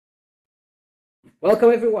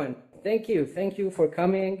Welcome, everyone. Thank you. Thank you for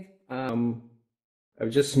coming.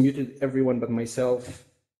 I've just muted everyone but myself.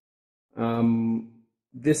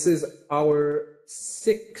 This is our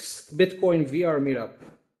 6th Bitcoin VR meetup.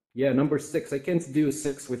 Yeah, number 6. I can't do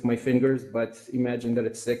 6 with my fingers, but imagine that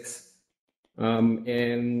it's 6.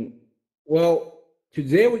 And well,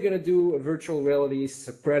 today we're going to do a virtual reality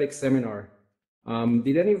Socratic seminar.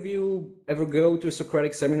 Did any of you ever go to a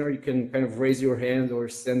Socratic seminar? You can kind of raise your hand or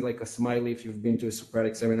send like a smiley if you've been to a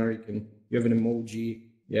Socratic seminar. You have an emoji.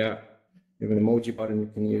 Yeah, you have an emoji button you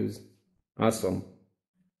can use. Awesome.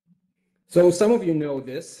 So some of you know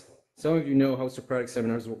this. Some of you know how Socratic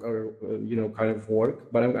seminars are, kind of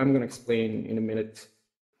work, but I'm going to explain in a minute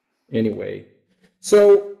anyway.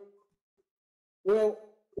 So, well,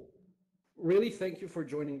 really thank you for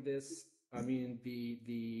joining this. I mean,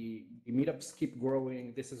 the meetups keep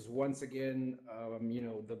growing. This is once again,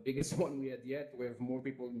 the biggest one we had yet. We have more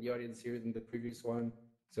people in the audience here than the previous one.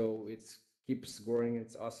 So it keeps growing.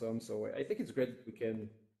 It's awesome. So I think it's great that we can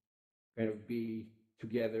kind of be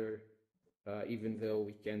together, even though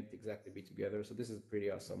we can't exactly be together. So this is pretty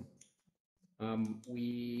awesome.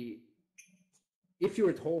 If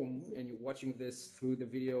you're at home and you're watching this through the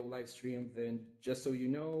video live stream, then just so you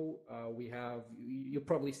know, you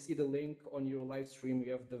probably see the link on your live stream. We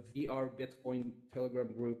have the VR Bitcoin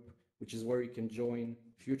Telegram group, which is where you can join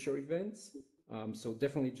future events. So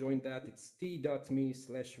definitely join that. It's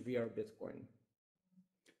t.me/VRBitcoin.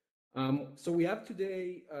 So we have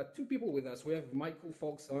today 2 people with us. We have Michael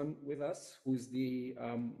Folkson with us, who's he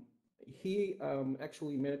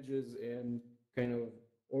actually manages and kind of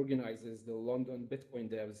organizes the London Bitcoin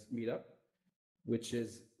Devs meetup, which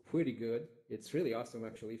is pretty good. It's really awesome,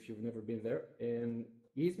 actually, if you've never been there. And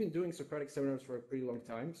he's been doing Socratic seminars for a pretty long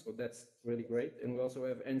time, so that's really great. And we also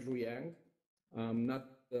have Andrew Yang, not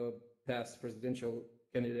the past presidential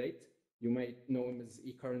candidate. You might know him as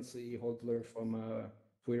e-currency hodler from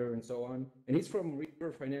Twitter and so on. And he's from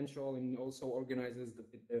River Financial and also organizes the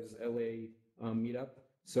BitDevs LA meetup.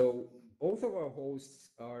 So both of our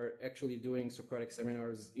hosts are actually doing Socratic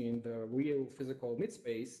seminars in the real physical mid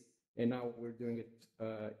space, and now we're doing it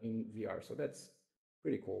in VR. So that's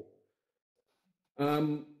pretty cool.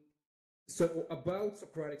 So about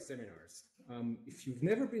Socratic seminars, if you've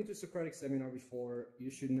never been to a Socratic seminar before,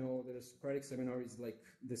 you should know that a Socratic seminar is like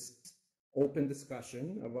this open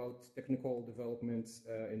discussion about technical developments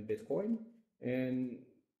in Bitcoin. And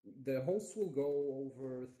the hosts will go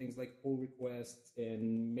over things like pull requests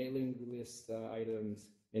and mailing list items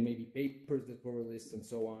and maybe papers that were released and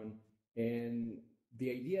so on. And the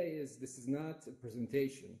idea is this is not a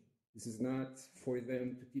presentation. This is not for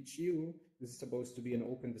them to teach you. This is supposed to be an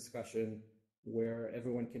open discussion where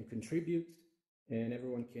everyone can contribute and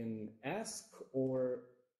everyone can ask or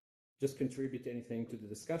just contribute anything to the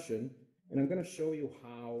discussion. And I'm going to show you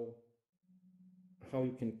how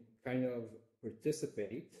you can kind of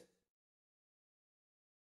participate.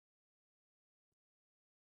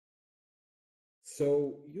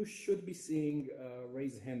 So you should be seeing a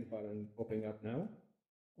raise hand button popping up now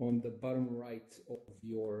on the bottom right of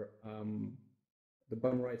your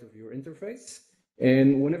interface.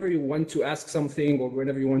 And whenever you want to ask something or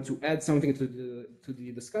whenever you want to add something to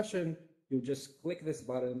the discussion, you just click this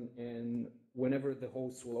button, and whenever the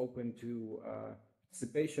host will open to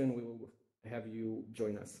participation, we will have you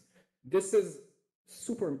join us. This is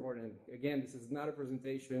super important. Again, this is not a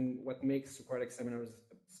presentation. What makes Socratic seminars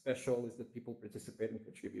special is that people participate and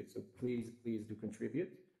contribute. So please do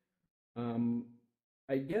contribute.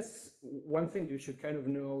 I guess one thing you should kind of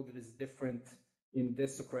know that is different in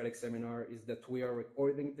this Socratic seminar is that we are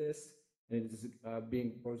recording this and it is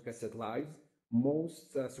being broadcasted live.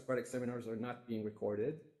 Most Socratic seminars are not being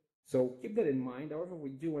recorded. So keep that in mind. However, we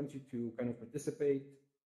do want you to kind of participate.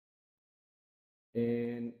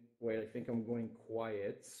 And wait, I think I'm going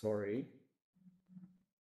quiet. Sorry.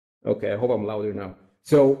 Okay, I hope I'm louder now.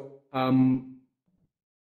 So,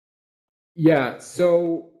 yeah,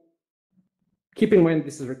 so keep in mind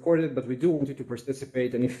this is recorded, but we do want you to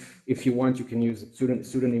participate. And if you want, you can use a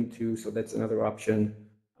pseudonym too. So that's another option.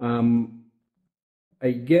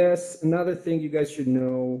 I guess another thing you guys should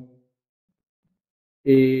know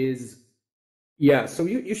is, yeah, so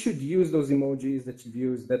you should use those emojis that you've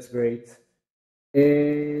used. That's great.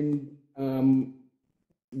 And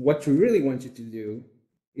what we really want you to do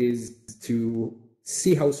is to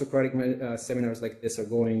see how Socratic seminars like this are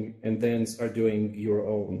going and then start doing your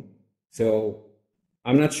own. So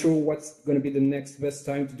I'm not sure what's going to be the next best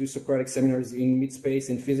time to do Socratic seminars in mid space,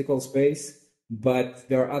 in physical space, But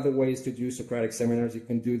there are other ways to do Socratic seminars. You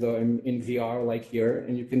can do them in VR, like here,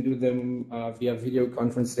 and you can do them via video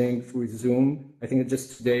conferencing through Zoom. I think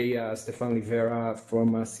just today, Stefan Livera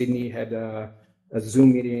from Sydney had a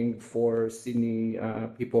Zoom meeting for Sydney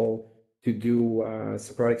people to do a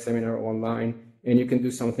Socratic seminar online, and you can do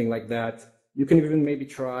something like that. You can even maybe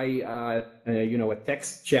try, a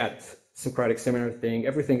text chat Socratic seminar thing.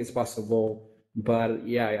 Everything is possible. But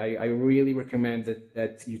yeah, I really recommend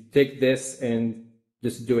that you take this and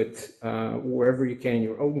just do it wherever you can, in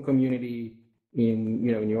your own community, in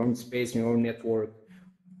your own space, in your own network.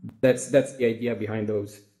 That's the idea behind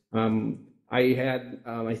those. I had,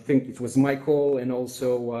 I think it was Michael and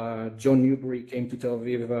also John Newbury came to Tel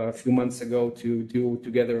Aviv a few months ago to do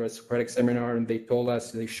together a Socratic seminar, and they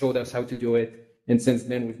showed us how to do it. And since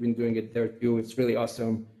then, we've been doing it there too. It's really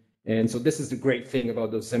awesome. And so this is the great thing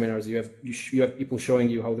about those seminars. You have people showing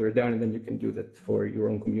you how they're done, and then you can do that for your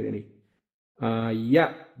own community.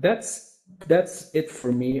 Yeah, that's it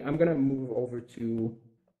for me. I'm gonna move over to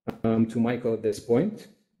Michael at this point.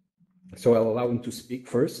 So I'll allow him to speak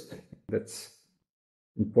first. That's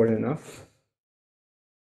important enough.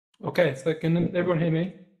 Okay, so can everyone hear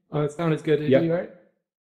me? Oh, it sounded good. Yeah. You right?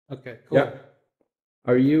 Okay, cool. Yeah.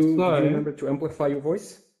 Do you remember to amplify your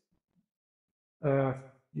voice?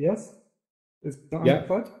 Yes. Is that Yeah.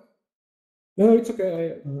 amplified? No, it's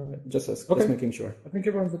okay. Just making sure. I think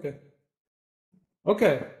everyone's okay.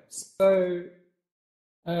 Okay, so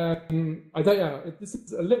this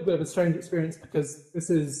is a little bit of a strange experience because this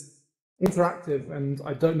is interactive and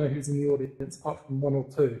I don't know who's in the audience apart from one or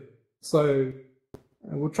two. So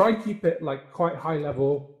we'll try and keep it like quite high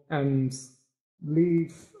level and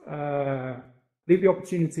leave the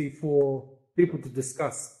opportunity for people to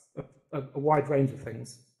discuss a wide range of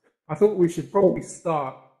things. I thought we should probably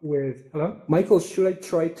start with, hello? Michael, should I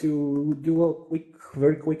try to do a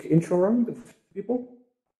very quick intro round of people?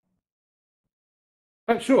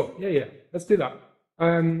 Sure, yeah, let's do that.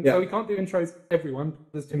 Yeah. So we can't do intros for everyone,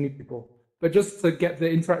 there's too many people. But just to get the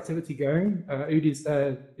interactivity going, Udi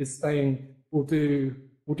is saying we'll do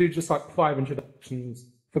just like 5 introductions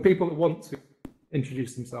for people that want to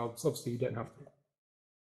introduce themselves. Obviously, you don't have to.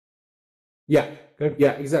 Yeah, good.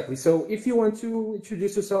 Yeah, exactly. So if you want to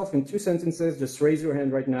introduce yourself in 2 sentences, just raise your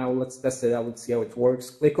hand right now. Let's test it out. Let's see how it works.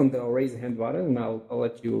 Click on the raise hand button, and I'll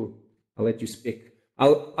let you speak.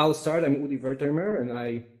 I'll start. I'm Udi Wertheimer, and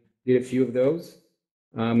I did a few of those.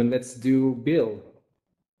 And let's do Bill.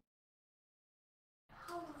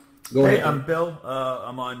 Go ahead. I'm Bill.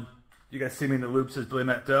 I'm on. You guys see me in the loops as Billy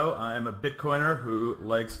Macdo. I am a Bitcoiner who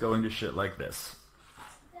likes going to shit like this.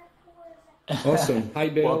 Awesome. Hi,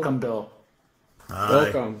 Bill. Welcome, Bill. Hi.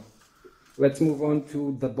 Welcome. Let's move on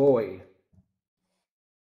to the boy.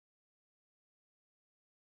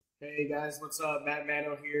 Hey guys, what's up? Matt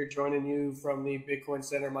Mano here, joining you from the Bitcoin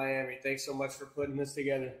Center Miami. Thanks so much for putting this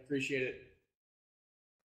together. Appreciate it.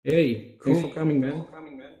 Hey, cool. Thanks for coming, man. No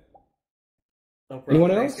problem. Anyone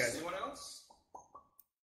Thanks, else? guys. Anyone else?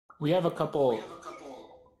 We have a couple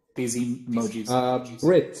these emojis.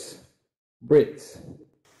 Brit,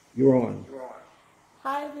 you're on.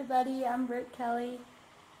 Hi everybody, I'm Britt Kelly,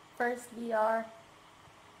 first VR.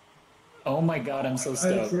 Oh my god, I'm so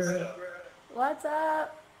stoked. What's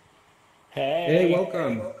up? Hey,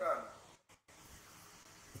 welcome.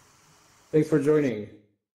 Thanks for joining.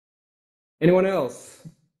 Anyone else?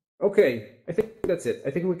 Okay, I think that's it. I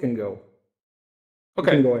think we can go.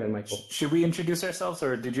 Okay. You can go ahead, Michael. Should we introduce ourselves,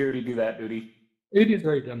 or did you already do that, Udi? Udi's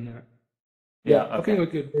already done that. Yeah, I think we're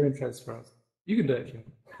good. We're interested for us. You can do it if you want.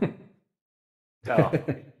 Oh,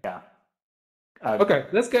 yeah. Okay,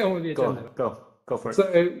 let's get on with the agenda. Go for it.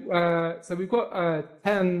 So we've got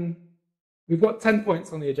 10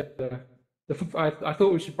 points on the agenda. I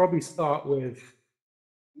thought we should probably start with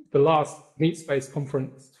the last MeetSpace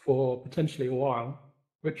conference for potentially a while,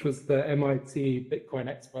 which was the MIT Bitcoin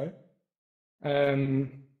Expo.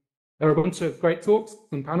 There were a bunch of great talks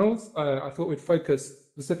and panels. I thought we'd focus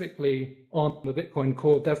specifically on the Bitcoin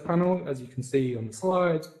Core Dev panel, as you can see on the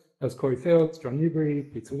slide. There's Corey Fields, John Newbury,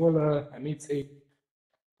 Peter Waller, Amiti.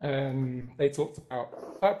 They talked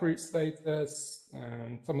about Taproot status,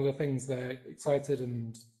 some of the things they're excited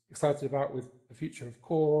about with the future of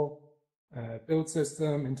Core, build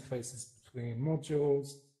system, interfaces between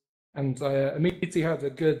modules. And Amiti had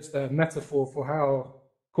a good metaphor for how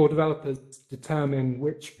Core developers determine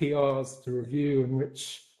which PRs to review and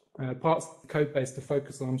which parts of the code base to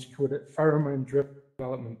focus on. She called it pheromone-driven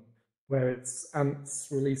development, where it's ants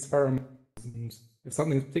release pheromones, and if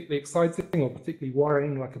something's particularly exciting or particularly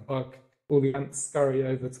worrying, like a bug, all the ants scurry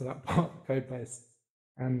over to that part of the code base.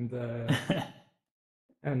 And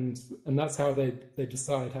and that's how they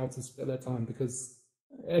decide how to split their time, because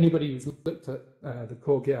anybody who's looked at the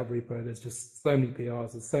core GitHub repo, there's just so many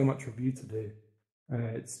PRs, there's so much review to do.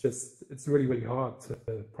 It's really hard to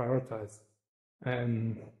prioritize.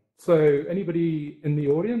 So anybody in the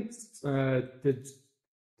audience, did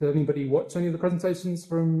anybody watch any of the presentations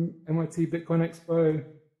from MIT Bitcoin Expo?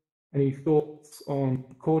 Any thoughts on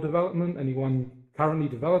core development? Anyone currently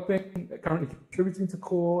developing, currently contributing to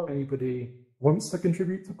core? Anybody wants to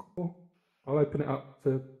contribute to core? I'll open it up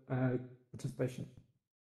to participation.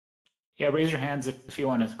 Yeah, raise your hands if you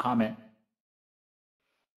want to comment.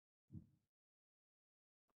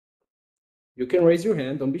 You can raise your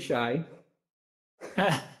hand, don't be shy.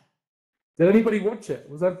 Did anybody watch it?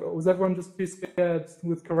 Was everyone just too scared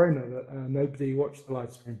with Corona that nobody watched the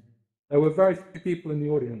live stream? There were very few people in the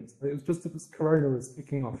audience. It was just because Corona was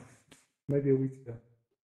kicking off maybe a week ago.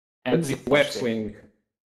 And Webswing,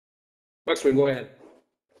 go ahead.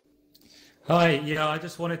 Hi, yeah, I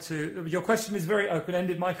just wanted to, your question is very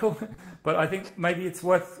open-ended, Michael, but I think maybe it's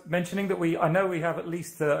worth mentioning that I know we have at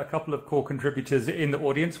least a couple of core contributors in the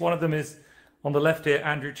audience. One of them is on the left here,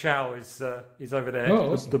 Andrew Chow is over there,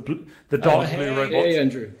 oh, awesome. the dark blue robot. Hey,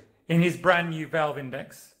 Andrew. In his brand new Valve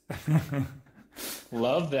index.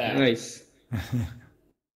 Love that. Nice.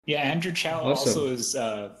 Yeah, Andrew Chow Awesome. also is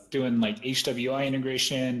doing like HWI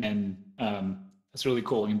integration, and that's really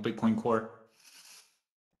cool in Bitcoin Core.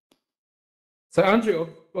 So Andrew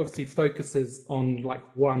obviously focuses on like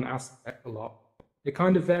one aspect a lot. It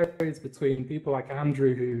kind of varies between people like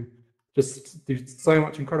Andrew who just do so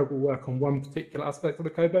much incredible work on one particular aspect of the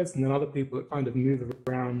code base, and then other people that kind of move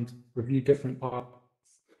around, review different parts,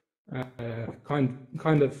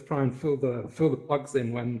 kind of try and fill the plugs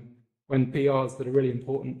in when PRs that are really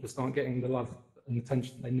important just aren't getting the love and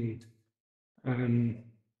attention they need.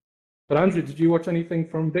 But Andrew, did you watch anything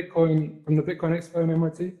from the Bitcoin Expo in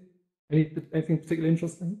MIT? Anything particularly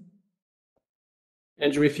interesting?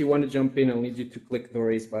 Andrew, if you want to jump in, I'll need you to click the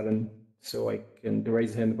raise button so I can, the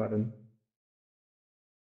raise hand button.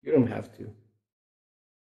 You don't have to. It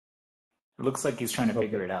looks like he's trying to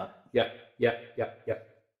figure it out. Yeah.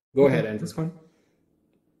 Go ahead, Andrew. That's fine.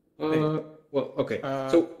 Well, okay.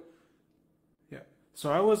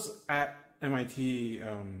 So I was at MIT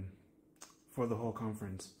for the whole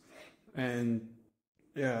conference, and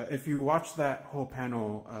yeah, if you watch that whole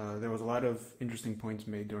panel, there was a lot of interesting points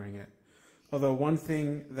made during it. Although one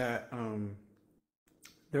thing that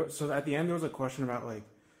so at the end there was a question about like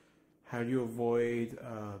how do you avoid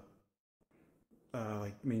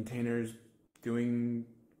like maintainers doing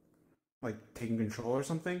like taking control or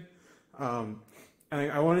something, and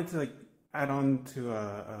I wanted to like add on to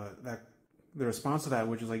that the response to that,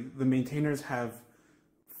 which is like the maintainers have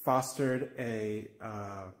fostered a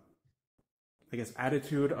I guess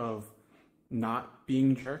attitude of not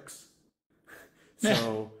being jerks.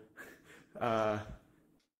 So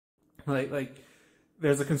like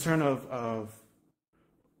there's a concern of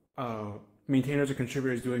maintainers or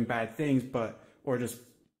contributors doing bad things, or just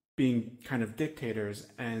being kind of dictators,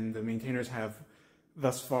 and the maintainers have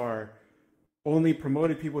thus far only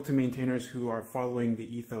promoted people to maintainers who are following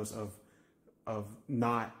the ethos of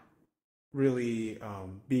not really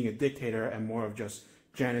being a dictator and more of just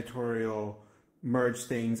janitorial, merge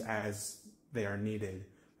things as they are needed,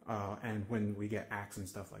 and when we get acts and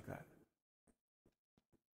stuff like that.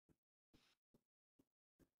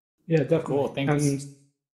 Yeah, definitely. Cool, thanks.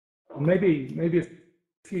 And maybe a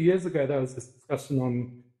few years ago there was this discussion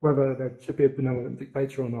on whether there should be a benevolent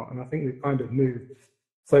dictator or not, and I think we've kind of moved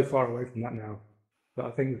so far away from that now that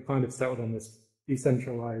I think we've kind of settled on this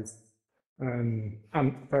decentralized and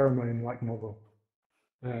pheromone-like model.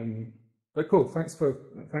 But cool, thanks for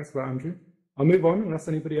that, Andrew. I'll move on unless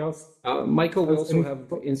anybody else. Michael will also have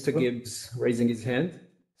InstaGibbs raising his hand.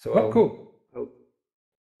 So cool.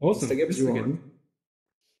 Awesome. InstaGibbs, you're on.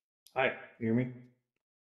 Hi, you hear me?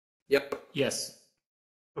 Yep. Yes.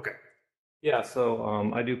 Okay. Yeah,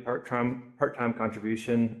 so I do part-time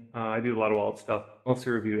contribution. I do a lot of wallet stuff,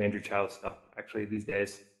 mostly review Andrew Chow's stuff actually these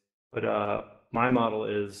days. But my model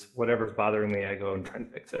is whatever's bothering me, I go and try and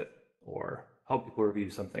fix it or help people review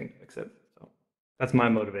something to fix it. So that's my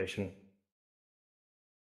motivation.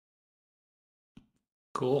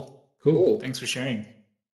 Cool. Thanks for sharing.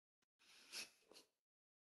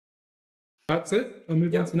 That's it. I'll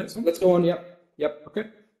move on to the next one. Let's go on. Yep. Okay.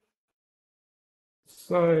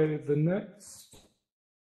 So the next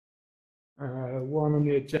one on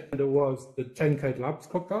the agenda was the Chain Code Labs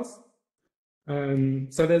podcast.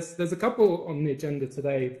 So there's a couple on the agenda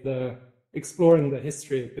today, exploring the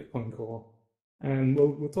history of Bitcoin Core, and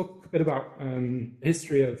we'll talk a bit about the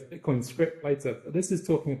history of Bitcoin script later. But this is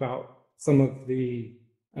talking about some of the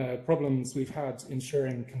problems we've had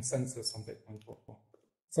ensuring consensus on Bitcoin Core.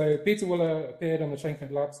 So Peter Wooler appeared on the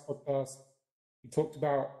Chaincode Labs podcast. He talked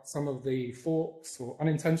about some of the forks or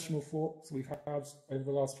unintentional forks we've had over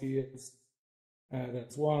the last few years.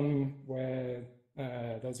 There's one where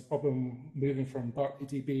there's a problem moving from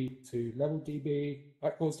BarclayDB to LevelDB.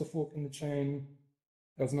 That caused a fork in the chain.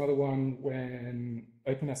 There's another one when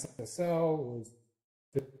OpenSSL was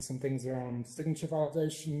doing some things around signature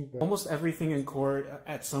validation. Almost everything in core,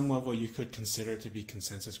 at some level, you could consider to be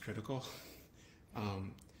consensus critical.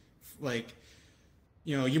 Like,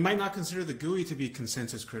 you know, you might not consider the GUI to be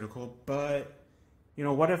consensus critical, but, you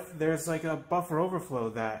know, what if there's like a buffer overflow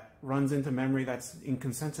that runs into memory that's in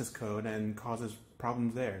consensus code and causes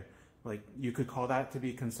problems there? Like, you could call that to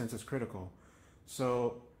be consensus critical.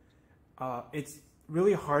 So it's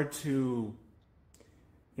really hard to,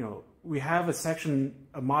 you know, we have a section,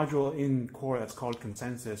 a module in core that's called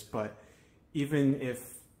consensus, but even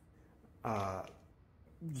if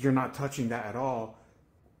you're not touching that at all,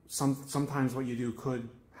 sometimes what you do could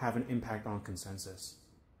have an impact on consensus,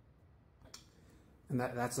 and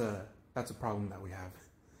that's a problem that we have.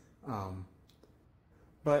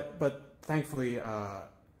 But thankfully,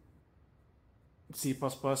 C++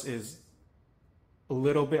 is a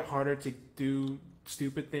little bit harder to do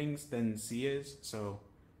stupid things than C is, so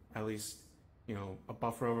at least, you know, a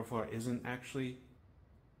buffer overflow isn't actually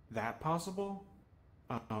that possible,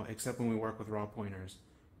 except when we work with raw pointers,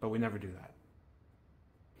 but we never do that.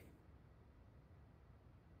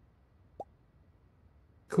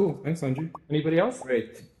 Cool, thanks Andrew. Anybody else?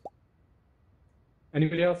 Great.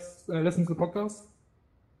 Anybody else listen to the podcast?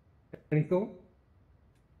 Any thought?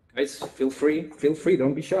 Guys, feel free,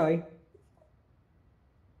 don't be shy.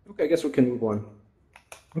 Okay, I guess we can move on.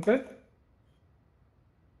 Okay.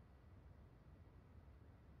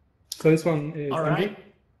 So this one is All Andrew. right.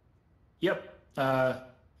 Yep.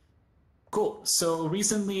 Cool. So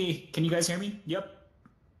recently, can you guys hear me? Yep.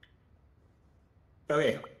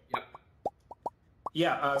 Okay. Yep.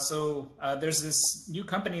 Yeah. So there's this new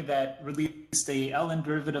company that released a LN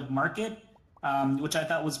derivative market, which I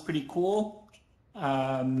thought was pretty cool.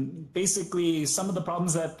 Basically, some of the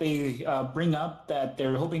problems that they bring up that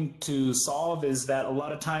they're hoping to solve is that a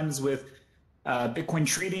lot of times with Bitcoin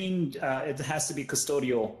trading, it has to be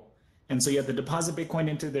custodial. And so you have to deposit Bitcoin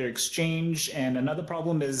into their exchange. And another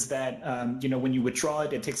problem is that, you know, when you withdraw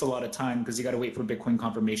it, it takes a lot of time because you got to wait for Bitcoin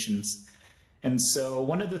confirmations. And so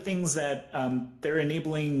one of the things that they're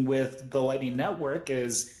enabling with the Lightning Network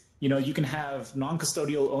is, you know, you can have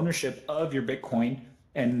non-custodial ownership of your Bitcoin.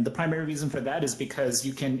 And the primary reason for that is because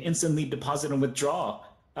you can instantly deposit and withdraw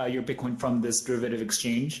your Bitcoin from this derivative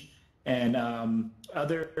exchange. And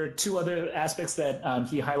two other aspects that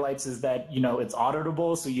he highlights is that, you know, it's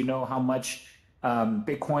auditable, so you know how much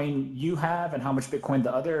Bitcoin you have and how much Bitcoin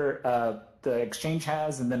the exchange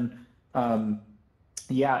has, and then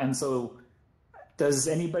yeah. And so, does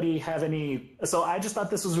anybody have any? So I just thought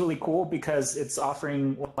this was really cool because it's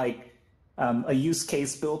offering like a use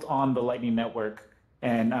case built on the Lightning Network,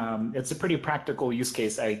 and it's a pretty practical use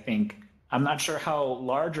case, I think. I'm not sure how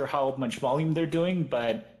large or how much volume they're doing,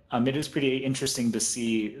 but it is pretty interesting to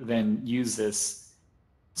see them use this.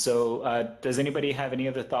 So does anybody have any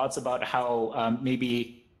other thoughts about how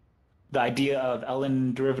maybe the idea of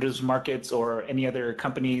LN derivatives markets or any other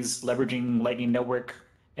companies leveraging Lightning Network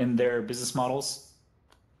in their business models?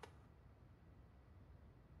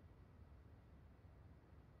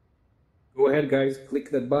 Go ahead, guys. Click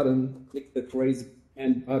that button. Click the raise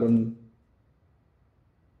hand button.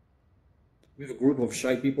 We have a group of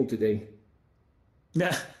shy people today.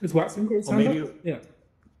 Yeah. Is Watson going to Well, stand maybe, up? Yeah.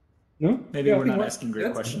 No? maybe Yeah, I we're think not asking great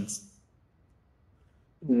that's- questions.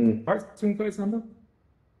 Watson going to stand up?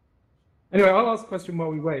 Anyway, I'll ask a question while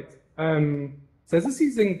we wait. So is this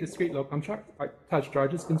using discrete log contract, like attached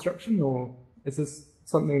charges construction, or is this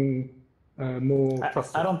something more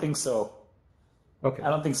trusted? I don't think so. Okay. I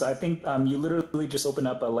don't think so. I think you literally just open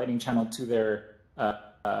up a Lightning channel to their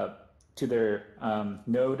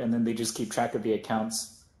node, and then they just keep track of the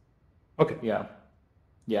accounts. Okay. Yeah.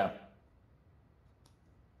 Yeah.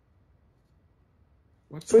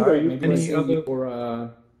 So are right, you maybe pressing any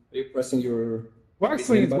are you pressing your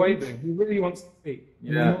Waxwing is button? waving. He really wants to speak.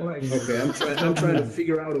 You're Yeah. not letting him. Okay, I'm trying to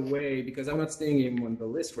figure out a way because I'm not seeing him on the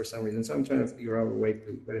list for some reason. So I'm trying to figure out a way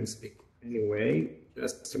to let him speak. Anyway,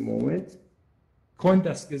 just a moment.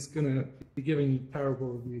 CoinDesk is going to be giving you terrible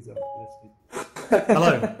reviews after this.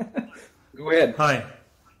 Hello. Go ahead.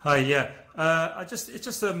 Hi. Yeah. It's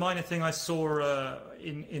just a minor thing I saw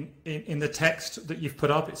in the text that you've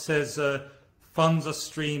put up. It says funds are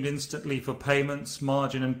streamed instantly for payments,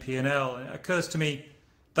 margin, and P&L. And it occurs to me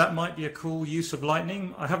that might be a cool use of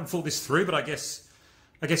Lightning. I haven't thought this through, but I guess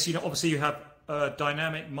obviously you have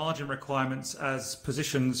dynamic margin requirements as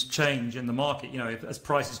positions change in the market. As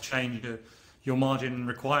prices change, your margin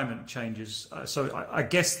requirement changes. So I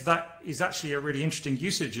guess that is actually a really interesting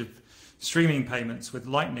usage of streaming payments with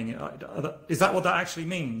Lightning. Is that what that actually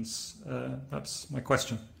means? That's my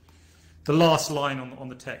question. The last line on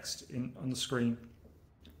the text on the screen.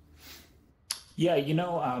 Yeah,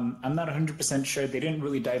 I'm not 100% sure. They didn't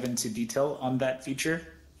really dive into detail on that feature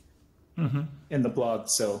in the blog,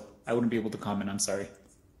 so I wouldn't be able to comment. I'm sorry.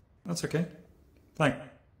 That's okay. Thanks.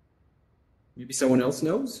 Maybe someone else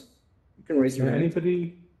knows? You can raise your hand.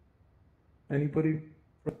 Anybody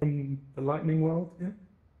from the Lightning world? Yeah.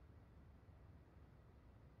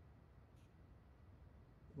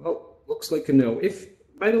 Well, looks like a no.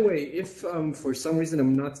 By the way, if for some reason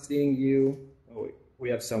I'm not seeing you, we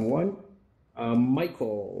have someone.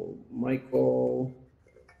 Michael,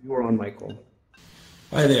 you are on, Michael.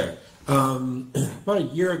 Hi there. About a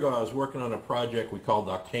year ago, I was working on a project we called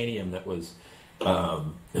Octanium that was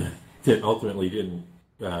that ultimately didn't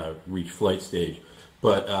reach flight stage,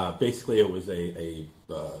 but basically it was a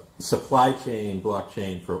supply chain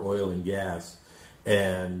blockchain for oil and gas.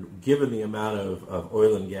 And given the amount of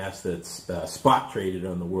oil and gas that's spot traded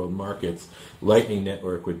on the world markets, Lightning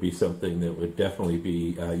Network would be something that would definitely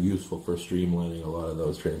be useful for streamlining a lot of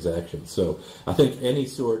those transactions. So I think any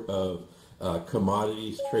sort of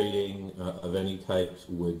commodities trading of any types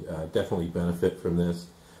would definitely benefit from this.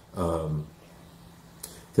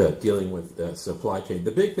 To dealing with supply chain.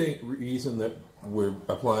 The big reason that we're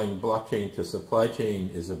applying blockchain to supply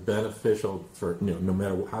chain is a beneficial for no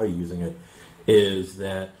matter how you're using it, is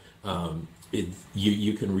that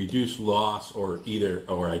you can reduce loss or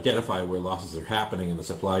identify where losses are happening in the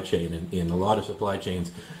supply chain. And in a lot of supply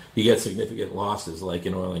chains, you get significant losses, like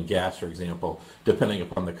in oil and gas, for example. Depending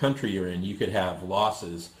upon the country you're in, you could have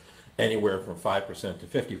losses anywhere from 5% to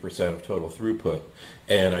 50% of total throughput.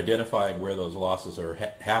 And identifying where those losses are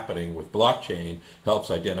happening with blockchain helps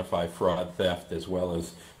identify fraud, theft, as well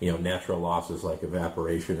as natural losses like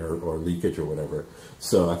evaporation or leakage or whatever.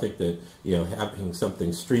 So I think that having something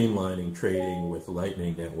streamlining trading with the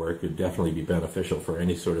Lightning Network could definitely be beneficial for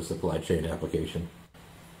any sort of supply chain application.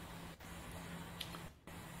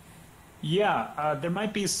 Yeah, there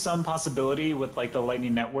might be some possibility with like the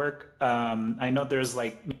Lightning Network. I know there's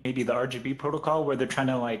like maybe the RGB protocol where they're trying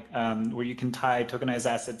to where you can tie tokenized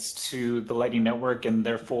assets to the Lightning Network, and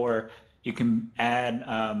therefore you can add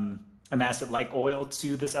an asset like oil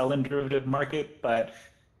to this LN derivative market. But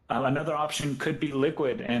another option could be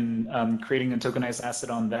Liquid and creating a tokenized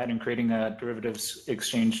asset on that and creating a derivatives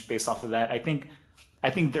exchange based off of that. I think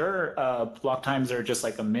their block times are just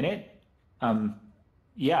like a minute.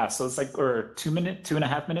 Yeah, so it's like, or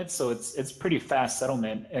 2.5 minutes. So it's pretty fast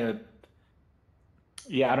settlement.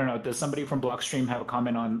 Yeah, I don't know. Does somebody from Blockstream have a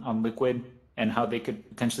comment on Liquid and how they could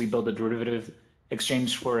potentially build a derivative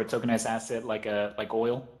exchange for a tokenized asset like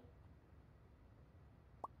oil?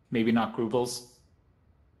 Maybe not rubles.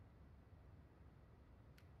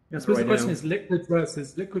 I suppose the question is liquid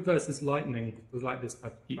versus Lightning was like this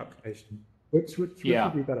type of application. Which would be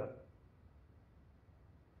better?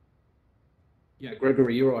 Yeah,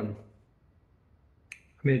 Gregory, you're on. I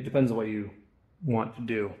mean, it depends on what you want to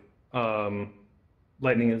do.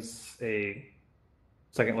 Lightning is a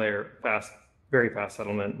second layer very fast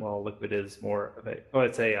settlement, while Liquid is more of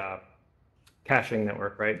it's a caching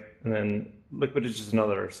network, right? And then Liquid is just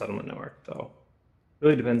another settlement network. So it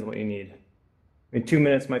really depends on what you need. I mean, 2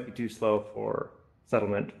 minutes might be too slow for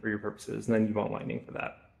settlement for your purposes, and then you want Lightning for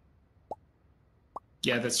that.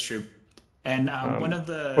 Yeah, that's true. And one of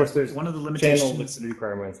the limitations, channel liquidity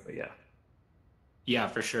requirements, but yeah,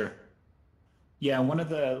 for sure. Yeah, one of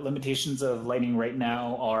the limitations of Lightning right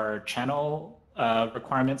now are channel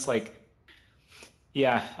requirements. But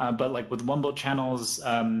like with Wumble channels,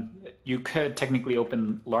 you could technically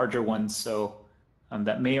open larger ones, so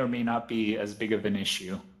that may or may not be as big of an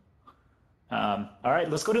issue. All right,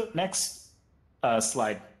 let's go to the next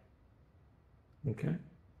slide. Okay.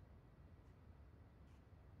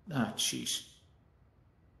 Ah, sheesh.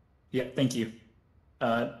 Yeah, thank you.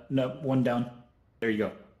 No, one down. There you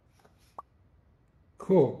go.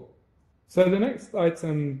 Cool. So the next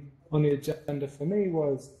item on the agenda for me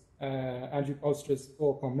was Andrew Polstra's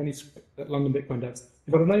talk on Miniscript at London Bitcoin Devs.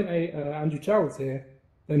 If I'd have known Andrew Chow was here,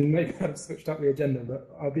 then maybe I'd have switched up the agenda, but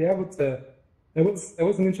I'll be able to. There was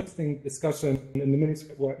an interesting discussion in the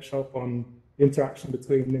Miniscript workshop on the interaction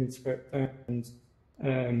between Miniscript and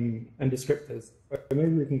descriptors. But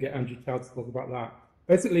maybe we can get Andrew Chow to talk about that.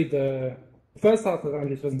 Basically, the the first half of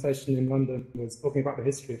Andrew's presentation in London was talking about the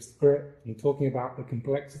history of script and talking about the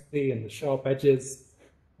complexity and the sharp edges.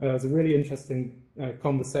 It was a really interesting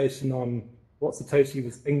conversation on what Satoshi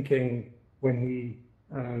was thinking when he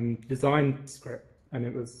designed script. And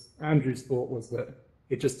it was Andrew's thought was that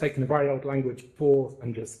he'd just taken a very old language before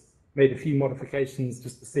and just made a few modifications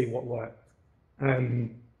just to see what worked.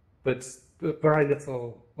 But very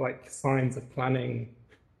little like signs of planning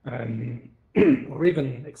or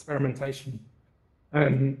even experimentation.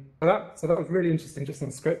 So that was really interesting just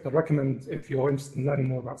on script. I'd recommend if you're interested in learning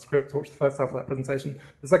more about script, watch the first half of that presentation.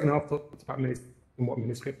 The second half talked about Miniscript and what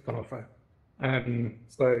Miniscript can offer.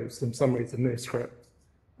 So some summaries of Miniscript.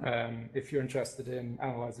 If you're interested in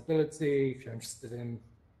analyzability, if you're interested in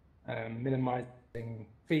minimizing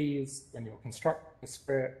fees when you're constructing a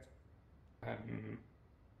script,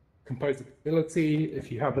 composability,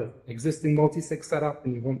 if you have an existing multi-sig setup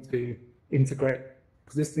and you want to integrate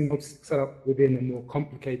existing multi-sig setup within a more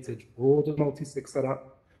complicated, broader multi-sig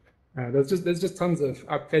setup. There's just tons of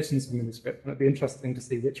applications for Miniscript, and it'd be interesting to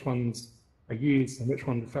see which ones are used and which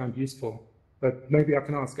ones are found useful. But maybe I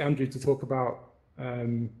can ask Andrew to talk about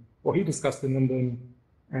what he discussed in London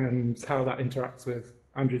and how that interacts with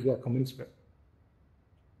Andrew's work on Miniscript.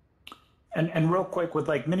 And real quick with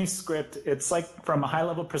like Miniscript, it's like from a high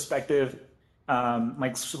level perspective,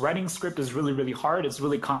 like writing script is really, really hard. It's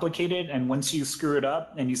really complicated. And once you screw it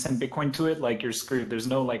up and you send Bitcoin to it, like you're screwed. There's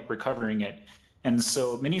no like recovering it. And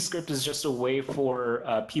so Miniscript is just a way for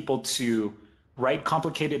people to write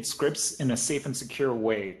complicated scripts in a safe and secure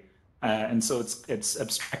way. And so it's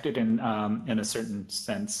abstracted in a certain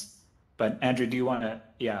sense. But Andrew, do you want to,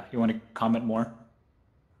 you want to comment more?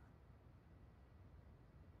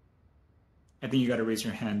 I think you got to raise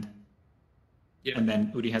your hand. Yeah. And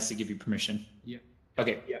then Udi has to give you permission. Yeah.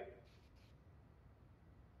 Okay. Yeah.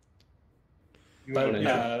 But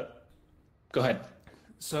go ahead.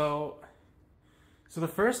 So the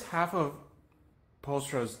first half of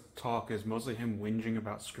Polstro's talk is mostly him whinging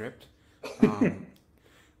about script,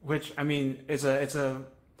 which I mean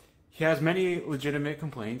he has many legitimate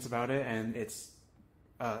complaints about it, and it's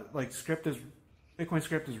like Bitcoin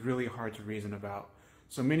script is really hard to reason about.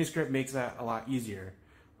 So Miniscript makes that a lot easier.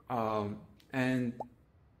 And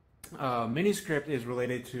Miniscript is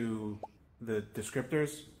related to the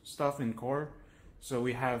descriptors stuff in core. So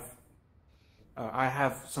we have, I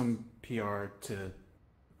have some PR to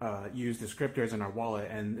use descriptors in our wallet,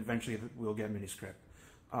 and eventually we'll get Miniscript.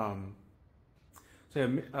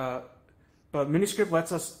 But Miniscript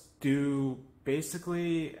lets us do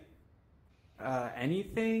basically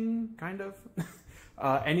anything, kind of.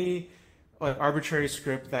 Any like arbitrary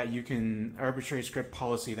script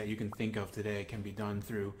policy that you can think of today can be done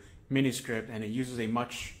through Miniscript, and it uses a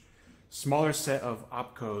much smaller set of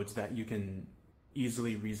opcodes that you can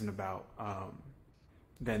easily reason about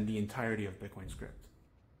than the entirety of Bitcoin script.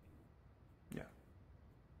 Yeah.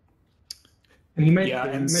 And he made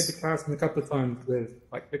the comparison a couple of times with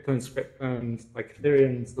like Bitcoin script and like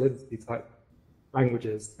Ethereum Solidity type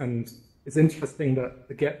languages, and it's interesting that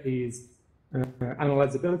to get these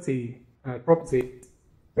analyzability properties,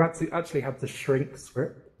 you actually have to shrink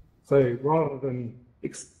script. So rather than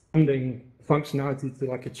expanding functionality to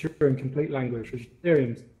like a true and complete language, which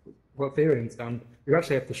Ethereum's done, you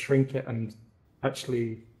actually have to shrink it and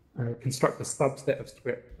actually construct a subset of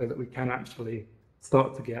script so that we can actually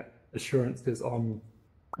start to get assurances on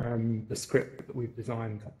the script that we've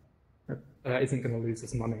designed isn't going to lose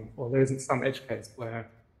us money, or there isn't some edge case where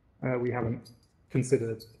we haven't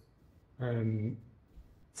considered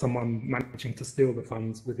someone managing to steal the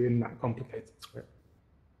funds within that complicated script.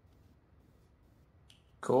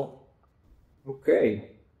 Cool.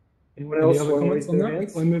 Okay. Anyone Any else other want to comments raise on their that hands?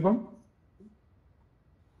 before we move on?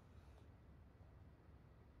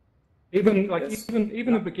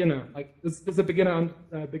 Even a beginner, like does a beginner,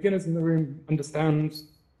 beginners in the room understand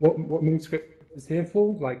what Miniscript is here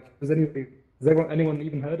for? Like, has anyone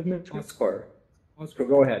even heard of Miniscript? Oscar,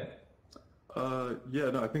 go ahead. Yeah,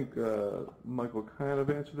 no, I think Michael kind of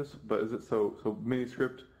answered this, but is it so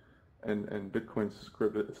Miniscript and Bitcoin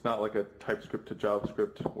script, it's not like a TypeScript to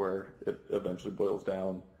JavaScript where it eventually boils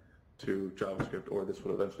down to JavaScript, or this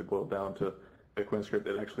would eventually boil down to Bitcoin script.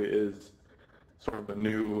 It actually is sort of a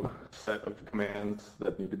new set of commands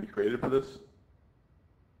that need to be created for this.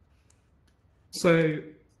 So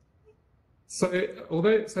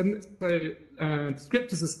script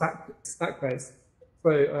is a stack base. So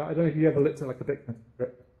I don't know if you ever looked at like a Bitcoin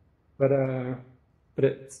script, but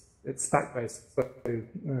it's stack based. So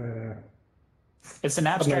it's an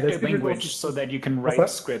abstracted language so that you can write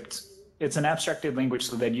script. It's an abstracted language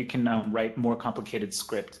so that you can write more complicated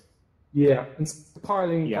script. Yeah, and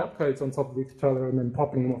piling opcodes on top of each other and then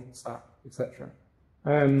popping them off the stack, etc.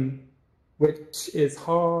 Which is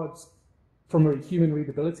hard from a human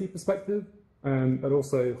readability perspective, but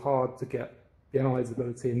also hard to get the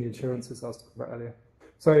analyzability and the assurances I was talking about earlier.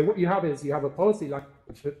 So what you have is you have a policy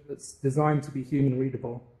language that's designed to be human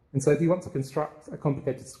readable. And so if you want to construct a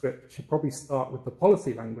complicated script, you should probably start with the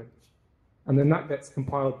policy language. And then that gets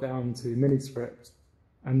compiled down to miniscript.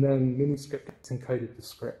 And then miniscript gets encoded to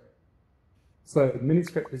script. So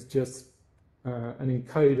miniscript is just an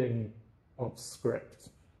encoding of script.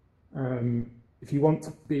 If you want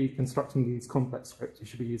to be constructing these complex scripts, you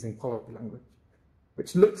should be using policy language,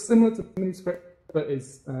 which looks similar to miniscript, but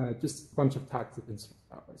is just a bunch of tags that have been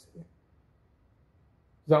swapped out, basically.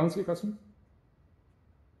 Does that answer your question?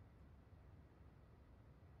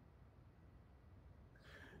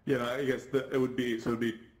 Yeah, I guess it would be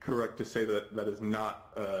correct to say that that is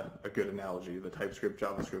not a good analogy. The TypeScript,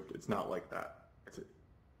 JavaScript, it's not like that. Is it?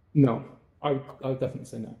 No, I would definitely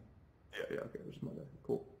say no. Yeah, okay, there's my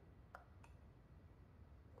cool.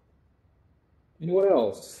 Anyone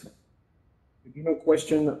else? Beginner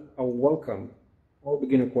question are welcome. All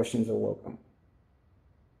beginner questions are welcome.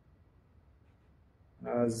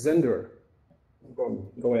 Zender,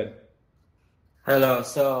 go ahead. Hello.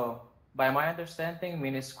 So, by my understanding,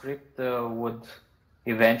 miniscript would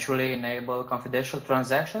eventually enable confidential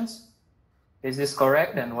transactions. Is this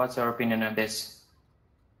correct? And what's your opinion on this?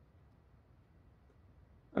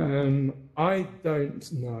 I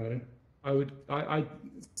don't know.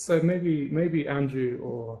 So maybe Andrew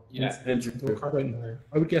or Andrew. I don't know.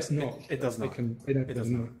 I would guess not. It does not. It does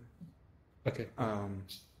not. Okay.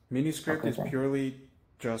 Miniscript is purely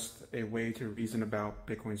just a way to reason about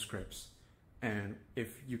Bitcoin scripts. And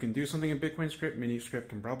if you can do something in Bitcoin script, miniscript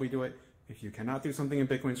can probably do it. If you cannot do something in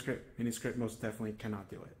Bitcoin script, miniscript most definitely cannot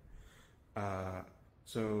do it.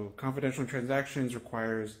 So confidential transactions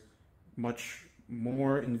requires much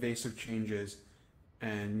more invasive changes,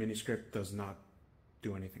 and miniscript does not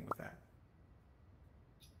do anything with that.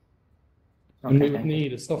 And we would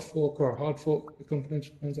need a soft fork or a hard fork for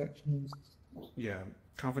confidential transactions. Yeah,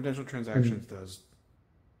 confidential transactions does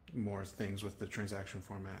more things with the transaction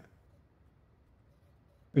format.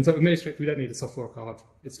 And so with miniscript, we don't need a soft fork or hard fork.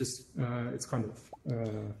 It's just, it's kind of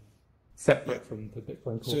separate from the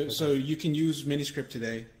Bitcoin core. So you can use miniscript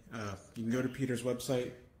today. You can go to Peter's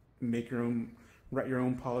website, write your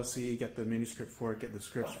own policy, get the miniscript for it, get the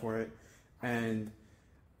scripts for it, and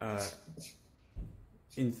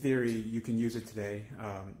in theory, you can use it today.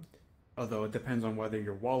 Although it depends on whether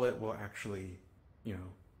your wallet will actually,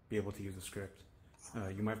 be able to use the script.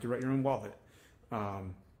 You might have to write your own wallet. But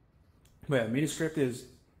yeah, miniscript is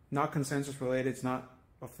not consensus related. It's not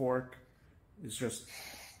a fork. It's just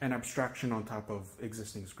an abstraction on top of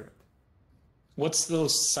existing script. What's the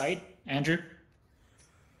site, Andrew?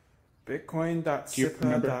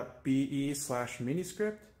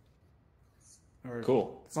 Bitcoin.cipla.be/miniscript. Or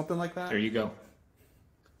cool. Something like that. There you go.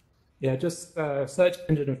 Yeah, just search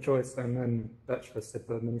engine of choice and then search for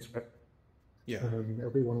Cipla miniscript. Yeah. It'll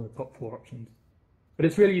be one of the top 4 options. But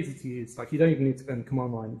it's really easy to use. Like, you don't even need to go in the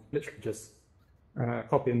command line. Literally just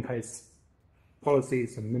copy and paste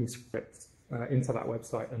policies and miniscripts into that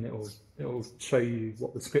website, and it'll show you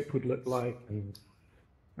what the script would look like and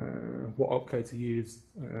what opcode to use,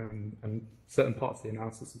 and certain parts of the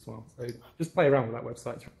analysis as well. So just play around with that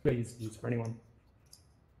website. It's really easy to use for anyone.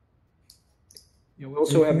 We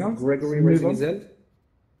also have Gregory raising his hand.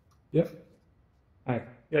 Yep. Hi.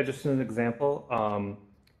 Yeah, just as an example,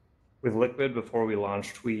 with Liquid, before we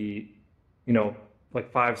launched, we, like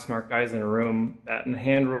 5 smart guys in a room that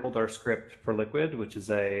hand rolled our script for Liquid, which is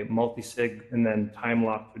a multi-sig and then time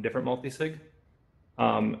locked to a different multi-sig.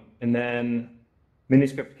 And then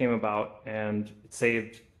miniscript came about and it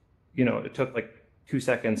saved, it took like 2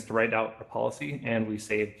 seconds to write out a policy, and we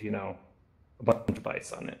saved, a bunch of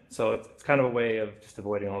bytes on it. So it's kind of a way of just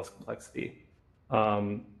avoiding all this complexity.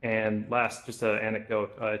 And last, just an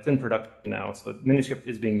anecdote, it's in production now. So miniscript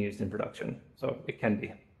is being used in production. So it can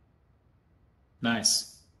be.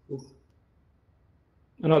 Nice.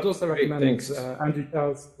 And I'd also recommend Andrew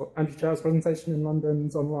Chow's presentation in London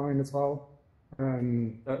is online as well.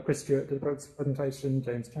 Chris Stewart did a presentation,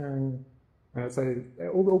 James Chang. So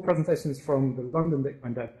all presentations from the London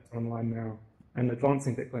Bitcoin Dev are online now, and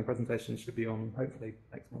Advancing Bitcoin presentation should be on hopefully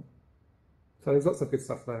next month. So there's lots of good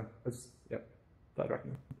stuff there. I'd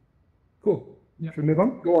recommend. Cool. Should we move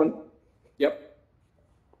on? Go on. Yep.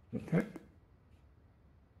 Okay.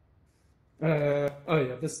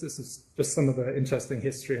 This is just some of the interesting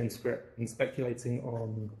history and script and speculating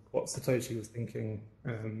on what Satoshi was thinking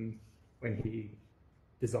when he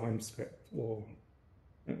designed script, or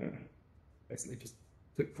basically just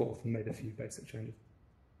took forth and made a few basic changes.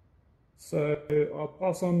 So I'll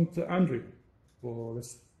pass on to Andrew for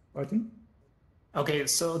this item. Okay,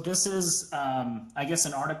 so this is, I guess,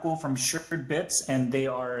 an article from Shared Bits, and they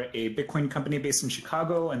are a Bitcoin company based in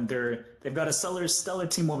Chicago, and they've got a stellar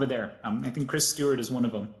team over there. I think Chris Stewart is one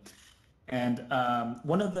of them. And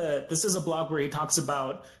this is a blog where he talks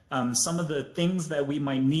about some of the things that we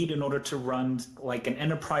might need in order to run like an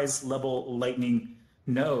enterprise level Lightning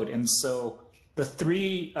node. And so the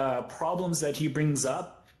three problems that he brings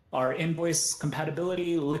up are invoice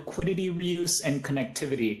compatibility, liquidity reuse, and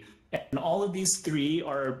connectivity. And all of these three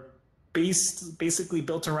are basically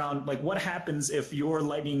built around like what happens if your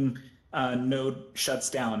Lightning node shuts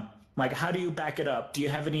down? Like how do you back it up? Do you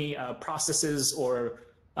have any processes or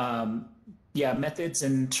methods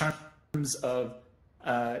in terms of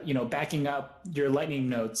backing up your Lightning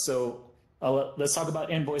node? So let's talk about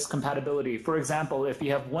invoice compatibility. For example, if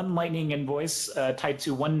you have one Lightning invoice tied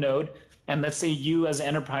to one node, and let's say you as an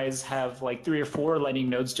enterprise have like 3 or 4 Lightning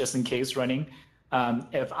nodes just in case running.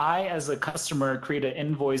 If I, as a customer, create an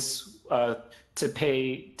invoice to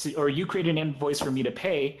pay, or you create an invoice for me to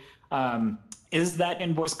pay, is that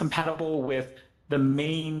invoice compatible with the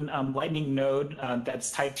main Lightning node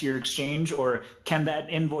that's tied to your exchange, or can that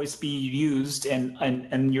invoice be used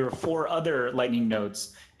in your 4 other Lightning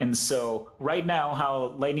nodes? And so right now,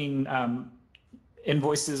 how Lightning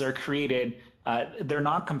invoices are created, they're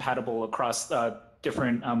not compatible across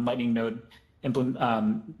different Lightning node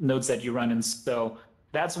nodes that you run. And so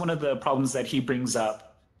that's one of the problems that he brings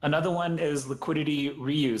up. Another one is liquidity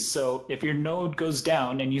reuse. So if your node goes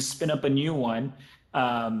down and you spin up a new one,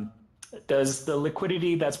 does the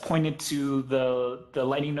liquidity that's pointed to the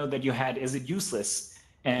Lightning node that you had, is it useless?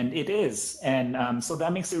 And it is. And so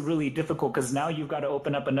that makes it really difficult because now you've got to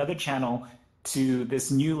open up another channel to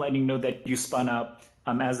this new Lightning node that you spun up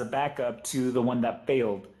as a backup to the one that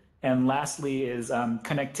failed. And lastly is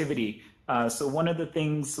connectivity. So one of the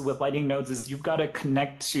things with Lightning nodes is you've got to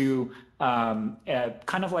connect to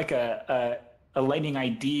kind of like a Lightning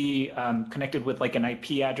ID connected with like an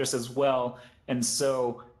IP address as well. And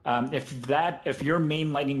so if your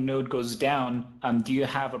main Lightning node goes down, do you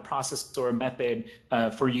have a process or a method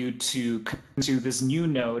for you to connect to this new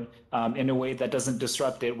node in a way that doesn't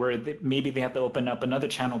disrupt it, where maybe they have to open up another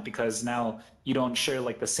channel because now you don't share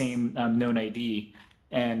like the same node ID.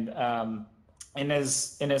 And in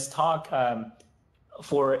his talk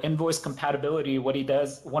for invoice compatibility, what he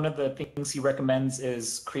does, one of the things he recommends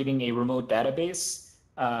is creating a remote database.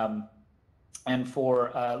 And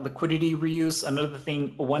for liquidity reuse, another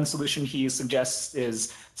thing, one solution he suggests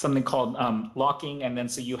is something called locking. And then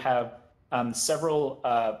so you have several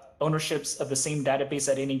ownerships of the same database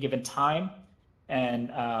at any given time.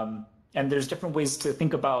 And there's different ways to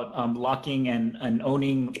think about locking and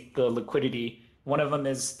owning the liquidity. One of them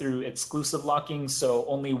is through exclusive locking. So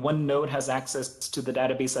only one node has access to the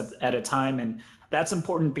database at a time. And that's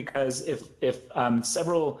important because if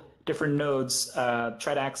several different nodes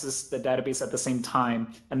try to access the database at the same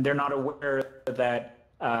time and they're not aware that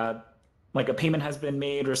like a payment has been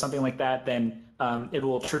made or something like that, then it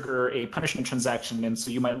will trigger a punishment transaction. And so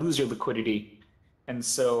you might lose your liquidity. And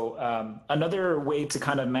so another way to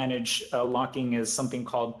kind of manage locking is something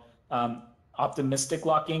called optimistic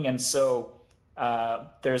locking. And so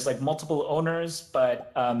there's like multiple owners,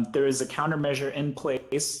 but there is a countermeasure in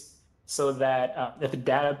place so that if a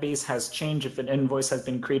database has changed, if an invoice has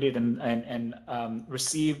been created and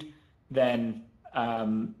received, then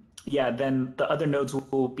then the other nodes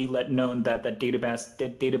will be let known that that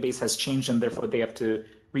database has changed and therefore they have to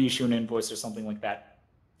reissue an invoice or something like that.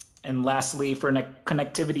 And lastly, for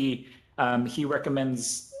connectivity, he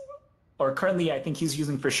recommends, or currently I think he's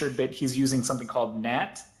using for SureBit, he's using something called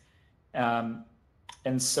NAT.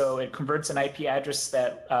 And so it converts an IP address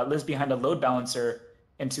that lives behind a load balancer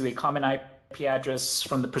into a common IP address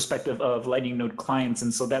from the perspective of Lightning node clients.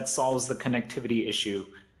 And so that solves the connectivity issue.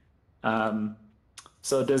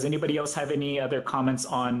 So does anybody else have any other comments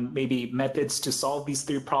on maybe methods to solve these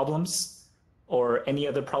 3 problems, or any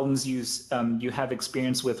other problems you have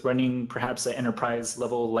experience with running perhaps an enterprise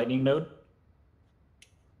level Lightning node?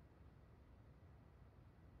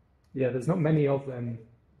 Yeah, there's not many of them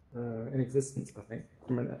in existence, I think,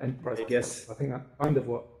 from an enterprise. I guess. I think that's kind of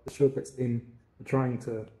what the SureBit's team are trying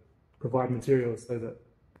to provide materials so that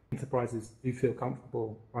enterprises do feel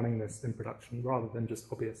comfortable running this in production rather than just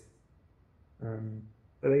hobbyists.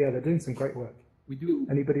 But yeah, they're doing some great work. We do.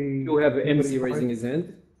 Anybody? Do have MC raising his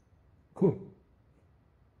hand? Cool.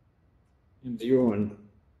 MC1.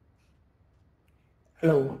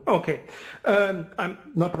 Hello. Okay. I'm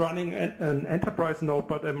not running an enterprise node,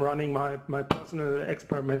 but I'm running my personal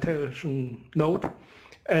experimentation node.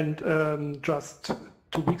 And just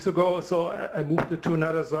 2 weeks ago, so I moved it to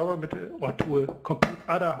another server or to a complete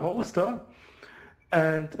other hoster.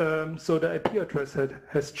 And so the IP address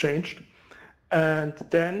has changed. And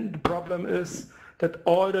then the problem is that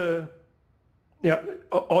all the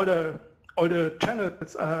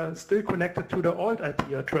channels are still connected to the old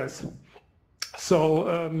IP address. So,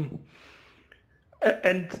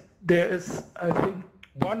 and there is, I think,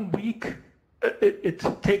 1 week. It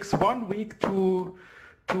takes 1 week to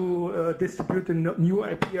distribute a new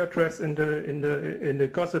IP address in the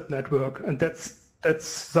gossip network, and that's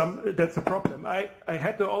a problem. I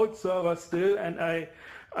had the old server still, and I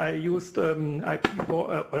used I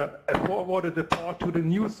forwarded the port to the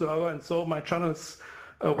new server, and so my channels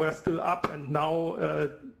were still up, and now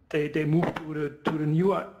they moved to the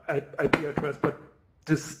new IP address. But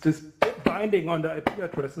this binding on the IP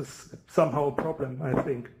address is somehow a problem, I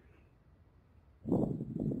think.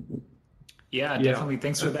 Yeah, definitely.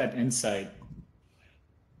 Thanks for that insight.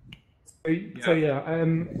 So yeah, I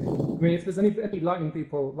mean, if there's any lightning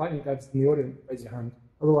devs in the audience, raise your hand.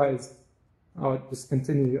 Otherwise, I'll just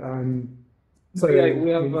continue. So yeah, we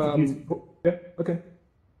have. Yeah. Okay.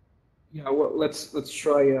 Yeah. Well, let's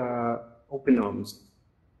try OpenOms.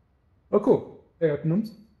 Oh, cool. Hey,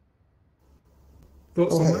 OpenOms.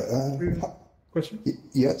 Thoughts on that? Question?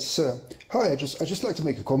 Yes. Hi. I just like to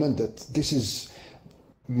make a comment that this is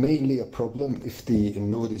mainly a problem if the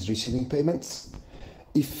node is receiving payments.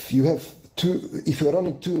 If you have if you're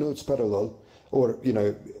running 2 nodes parallel, or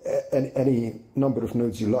any number of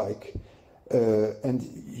nodes you like, and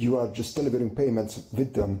you are just delivering payments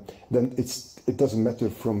with them, then it doesn't matter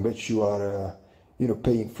from which you are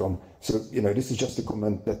paying from. So this is just a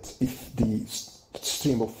comment that if the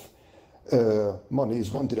stream of money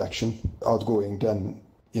is one direction outgoing, then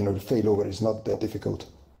the failover is not that difficult.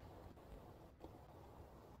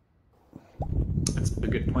 That's a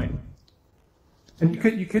good point. And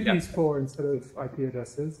you could use 4 instead of IP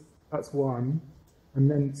addresses. That's 1, and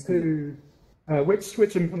then 2. Which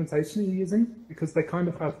implementation are you using? Because they kind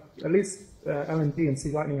of have, at least LND and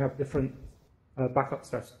C Lightning have different backup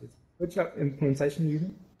strategies. Which implementation are you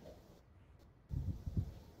using?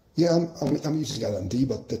 Yeah, I'm using LND,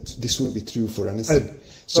 but this will be true for anything.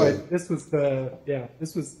 Sorry, this was the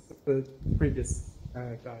previous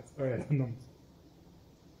guide. Sorry,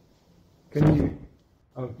 can you?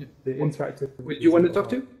 The interactive. Do you want to talk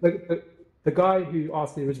to? The guy who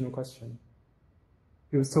asked the original question.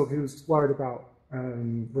 He was worried about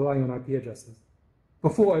relying on IP addresses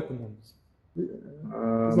before OpenOms.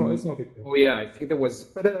 It's not a big deal. Oh yeah, I think there was.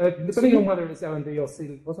 But depending on whether it's LND or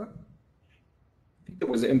C, was that? I think there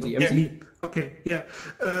was empty. Okay. Yeah.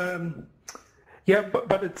 Yeah,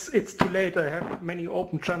 but it's too late. I have many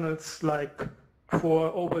open channels like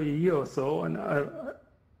for over a year or so, and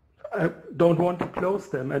I don't want to close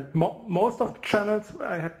them. And most of the channels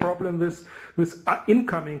I had problem with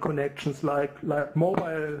incoming connections, like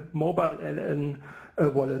mobile LN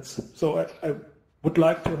wallets. So I would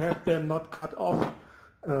like to have them not cut off.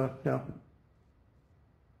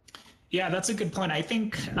 Yeah, that's a good point. I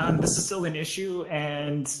think this is still an issue,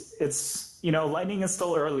 and it's Lightning is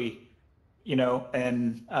still early,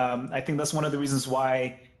 and I think that's one of the reasons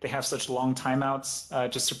why they have such long timeouts,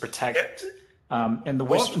 just to protect. And the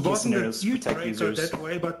worst case scenarios protect users. That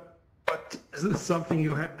way, but this is something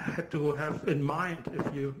you had to have in mind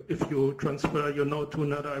if you transfer your node to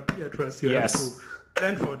another IP address. You have to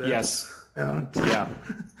plan for that. Yes. Yeah.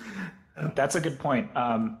 That's a good point.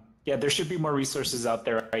 Yeah, there should be more resources out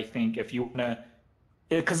there, I think, if you want to,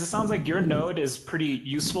 because it sounds like your node is pretty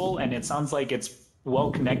useful and it sounds like it's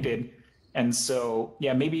well connected. And so,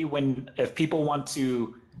 yeah, maybe if people want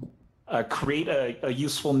to create a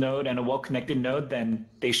useful node and a well-connected node, then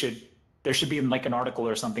there should be like an article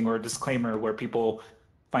or something or a disclaimer where people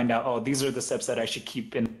find out, oh, these are the steps that I should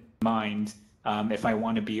keep in mind if I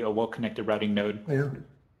want to be a well-connected routing node. Yeah.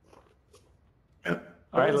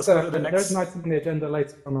 All right, let's go to the next. There's an item on the agenda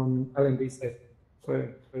later on LND safety. So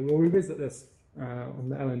we'll revisit this on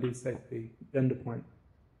the LND safety agenda point.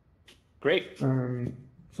 Great.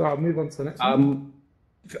 So I'll move on to the next one.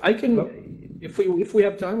 I can, if we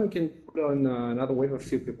have time, I can put on another wave of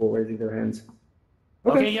few people raising their hands.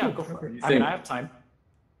 Okay, yeah, go for it. I mean, I have time.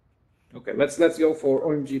 Okay, let's go for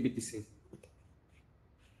OMG BTC.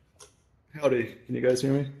 Howdy, can you guys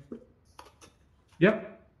hear me?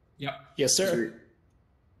 Yep. Yeah. Yes, sir.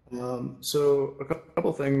 So a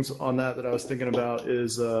couple things on that I was thinking about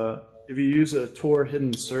is if you use a Tor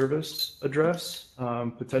hidden service address,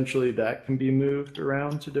 potentially that can be moved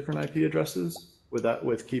around to different IP addresses.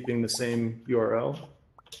 with keeping the same URL.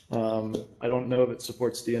 I don't know if it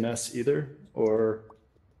supports DNS either, or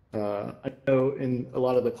I know in a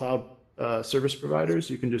lot of the cloud service providers,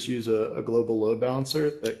 you can just use a global load balancer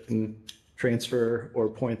that can transfer or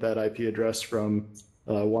point that IP address from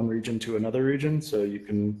one region to another region, so you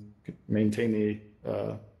can maintain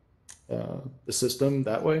the system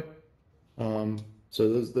that way.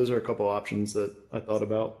 So those are a couple options that I thought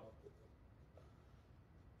about.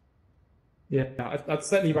 Yeah, I'd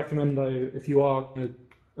certainly recommend though, if you are going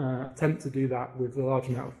to attempt to do that with a large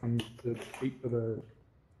amount of funds, to speak to the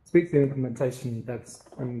implementation devs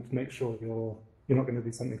and make sure you're not going to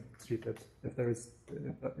do something stupid if it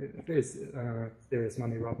is serious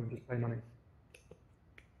money rather than just play money.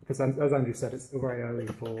 Because as Andrew said, it's still very early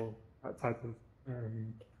for that type of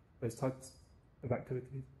those types of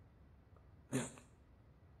activities. Yeah.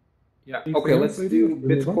 Yeah. Okay, let's do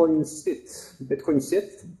Bitcoin sit. Bitcoin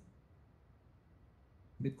sit.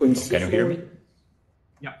 Bitcoin sit. Can you hear me?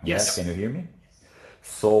 Yeah. Yes. Can you hear me?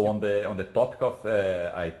 So on the topic of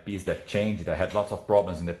IPs that changed, I had lots of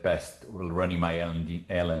problems in the past running my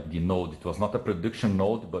LND node. It was not a production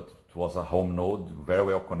node, but it was a home node, very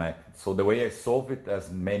well connected. So the way I solve it, as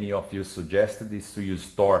many of you suggested, is to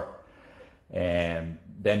use Tor. And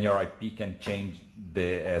then your IP can change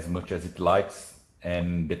as much as it likes,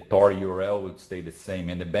 and the Tor URL would stay the same.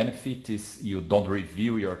 And the benefit is you don't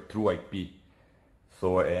reveal your true IP.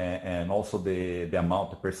 So, and also the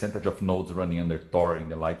percentage of nodes running under Tor in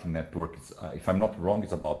the Lightning Network is, if I'm not wrong,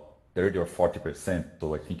 it's about 30 or 40%.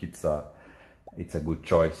 So I think it's a good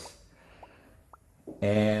choice.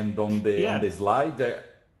 And on the slide,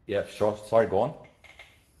 yeah, sure. Sorry, go on.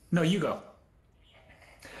 No, you go.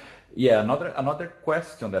 Yeah, another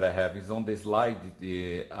question that I have is on the slide.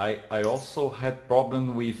 I also had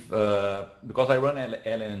problem with because I run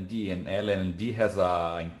LND, and LND has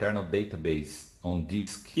an internal database on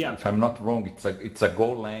disk. Yeah. If I'm not wrong, it's a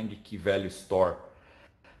Golang key value store.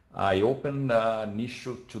 I opened an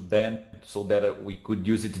issue to them so that we could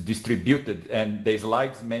use it distributed, and the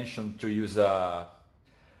slides mentioned to use a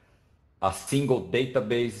single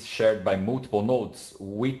database shared by multiple nodes.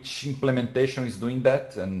 Which implementation is doing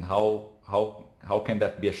that, and how can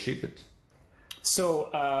that be achieved? So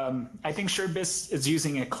I think SureBIS is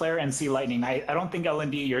using a Claire NC Lightning. I don't think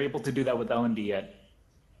LND, you're able to do that with LND yet.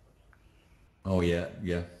 Oh, yeah.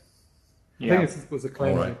 I think it was a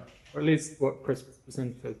Claire node, right. or at least what Chris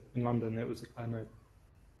presented in London, it was a Claire node.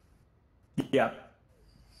 Yeah.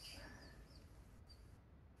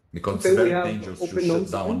 Because it's very dangerous to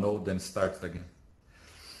shut down a node and start it again.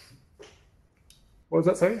 What was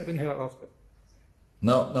that, sorry? I didn't hear that last bit.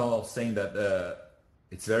 No, I was saying that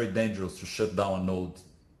it's very dangerous to shut down a node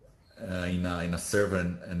in a server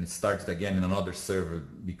and start it again in another server,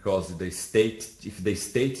 because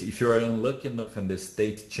if you are unlucky enough and the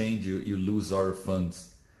state change, you lose our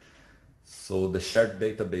funds. So the shared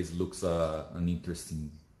database looks an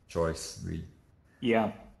interesting choice, really.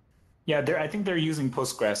 Yeah. Yeah, I think they're using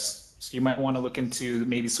Postgres. So you might want to look into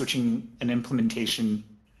maybe switching an implementation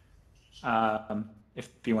if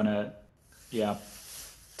you want to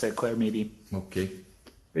Claire maybe. Okay.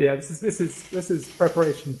 But yeah, this is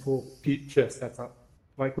preparation for future setup.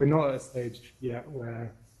 Like, we're not at a stage yet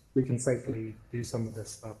where we can safely do some of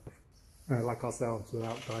this stuff like ourselves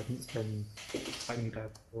without guidance from Lightning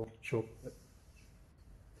Dev or sure.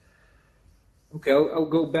 Okay, I'll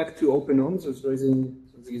go back to OpenOMS as raising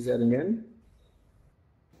his hand again.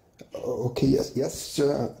 Okay, yes,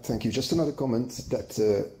 thank you. Just another comment that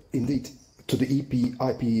indeed to the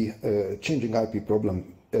IP changing IP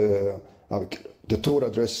problem. The Tor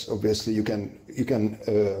address, obviously, you can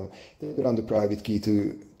run the private key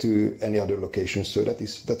to any other location. So that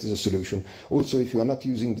is a solution. Also, if you are not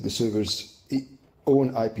using the server's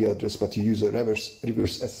own IP address, but you use a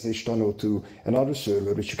reverse SSH tunnel to another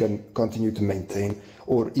server, which you can continue to maintain,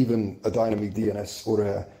 or even a dynamic DNS or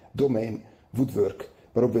a domain would work.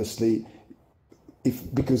 But obviously,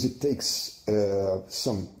 because it takes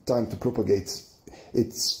some time to propagate,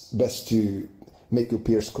 it's best to make your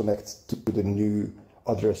peers connect to the new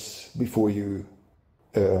address before you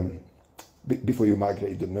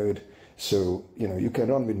migrate the node. So you can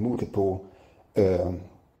run with multiple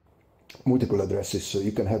addresses, so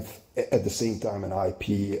you can have at the same time an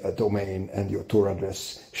IP, a domain, and your Tor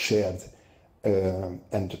address shared, and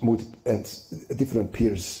different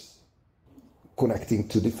peers connecting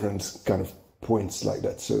to different kind of points like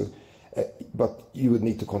that. So, but you would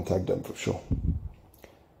need to contact them for sure.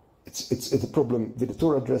 It's a problem with the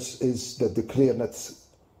Tor address is that the ClearNet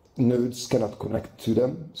nodes cannot connect to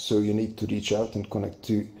them, so you need to reach out and connect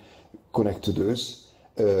to those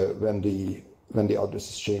when when the address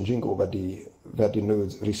is changing or where the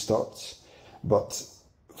node restarts. But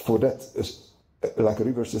for that, like a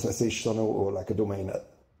reverse SSH tunnel or like a domain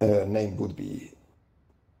name would be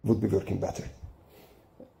working better.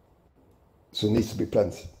 So it needs to be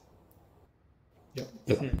planned. Yeah.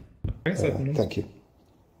 Thanks, thank you.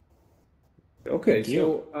 Okay,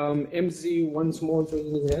 so MZ once more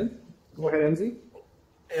raising his hand. Go ahead, MZ.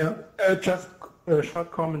 Yeah, just a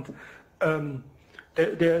short comment.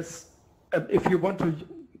 There's if you want to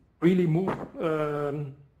really move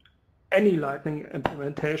any Lightning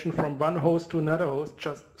implementation from one host to another host,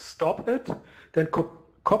 just stop it, then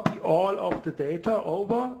copy all of the data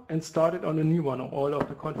over and start it on a new one, all of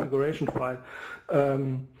the configuration file.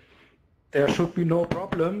 There should be no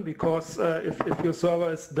problem because if your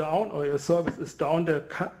server is down or your service is down, there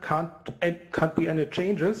can't be any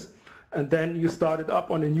changes, and then you start it up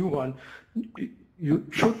on a new one. You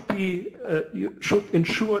should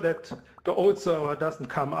ensure that the old server doesn't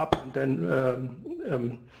come up and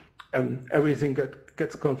then everything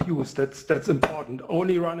gets confused. That's important.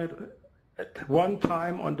 Only run it at one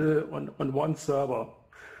time on one server.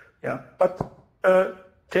 Yeah, but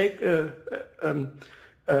take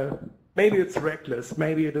maybe it's reckless.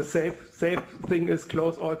 Maybe the safe thing is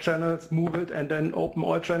close all channels, move it, and then open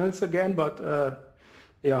all channels again. But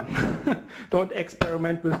yeah, don't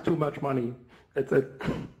experiment with too much money. That's it.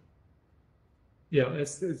 Yeah,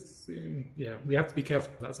 yeah. We have to be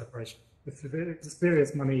careful with that separation. If it's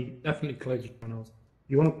serious money, definitely close your channels.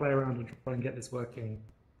 If you want to play around and try and get this working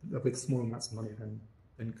with small amounts of money, then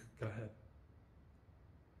go ahead.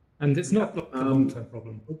 And it's not a long-term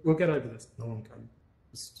problem. We'll get over this in the long term.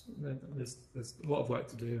 There's a lot of work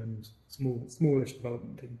to do and smallish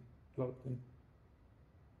developing.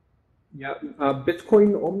 Yeah,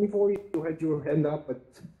 Bitcoin Omnivore, you had your hand up, but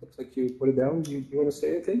looks like you put it down. Do you want to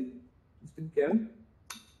say anything? If you can.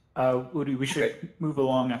 We should move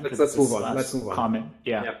along after let's move on. Let's move on. Comment.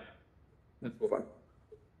 Yeah. Let's move on.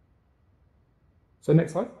 So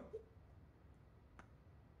next slide.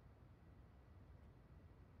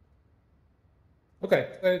 Okay,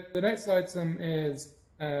 so the next item is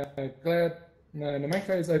Glad Nemeko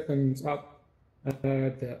has opened up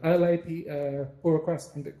the early pull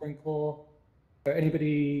request on Bitcoin Core. For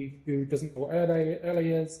anybody who doesn't know what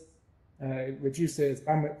early is, it reduces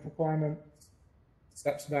bandwidth requirements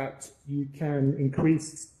such that you can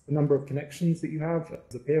increase the number of connections that you have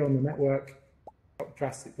that appear on the network,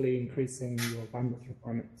 drastically increasing your bandwidth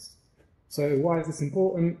requirements. So why is this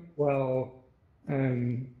important? Well,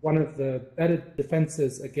 one of the better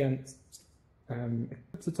defenses against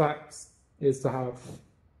eclipse attacks is to have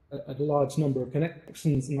a large number of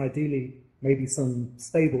connections and ideally maybe some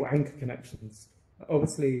stable anchor connections.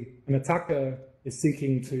 Obviously, an attacker is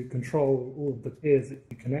seeking to control all of the peers that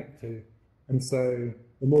you connect to. And so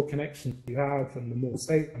the more connections you have and the more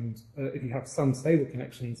stable, and if you have some stable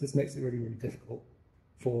connections, this makes it really, really difficult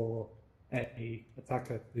for an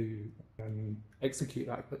attacker to execute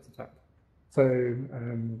that eclipse attack. So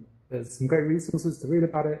there's some great resources to read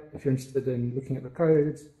about it if you're interested in looking at the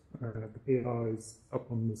code. The PR is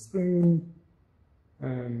up on the screen.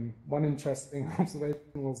 One interesting observation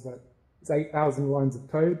was that it's 8,000 lines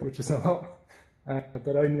of code, which is a lot,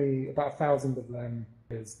 but only about 1,000 of them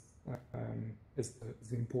is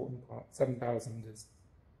the important part. 7,000 is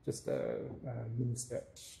just a mini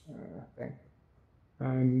sketch thing.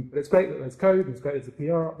 But it's great that there's code, and it's great there's a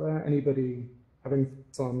PR up there. Anybody having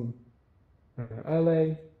thoughts on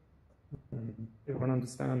early? Everyone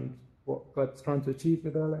understand what Gleb's trying to achieve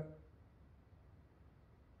with early?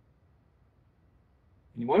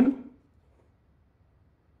 Anyone?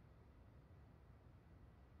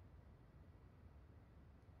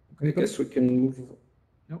 I guess we can move.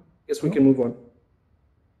 No. Guess we can move on.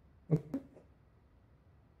 Okay.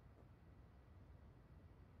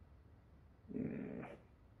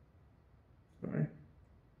 Sorry.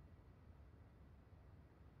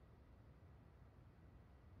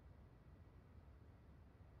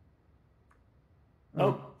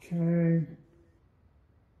 Okay.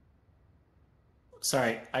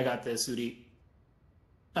 Sorry, I got this, Udi.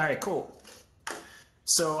 All right, cool.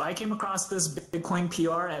 So I came across this Bitcoin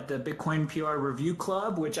PR at the Bitcoin PR Review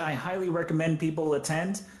Club, which I highly recommend people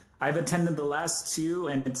attend. I've attended the last two,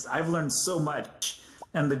 and I've learned so much.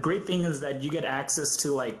 And the great thing is that you get access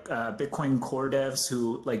to like Bitcoin core devs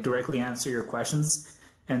who like directly answer your questions.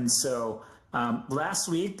 And so last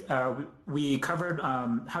week we covered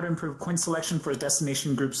how to improve coin selection for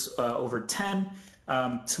destination groups over 10.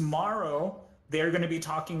 Tomorrow they're going to be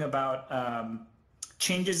talking about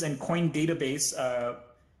changes in coin database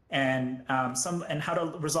and how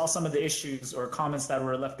to resolve some of the issues or comments that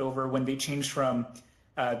were left over when they changed from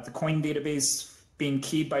the coin database being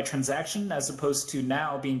keyed by transaction as opposed to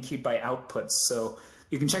now being keyed by outputs. So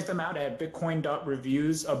you can check them out at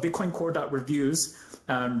bitcoin.reviews, bitcoincore.reviews.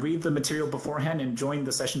 Read the material beforehand and join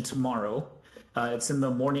the session tomorrow. It's in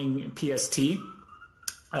the morning PST.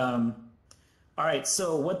 All right,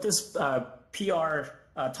 so what this PR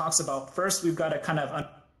talks about, first we've got to kind of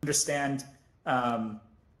understand,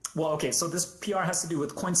 well, okay, so this PR has to do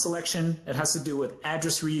with coin selection, it has to do with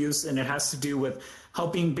address reuse, and it has to do with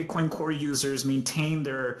helping Bitcoin Core users maintain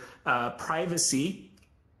their privacy.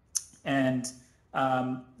 And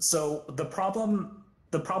so the problem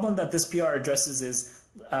that this PR addresses is,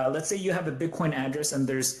 let's say you have a Bitcoin address and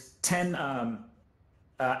there's 10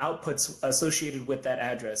 outputs associated with that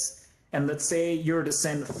address. And let's say you're to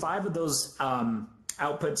send 5 of those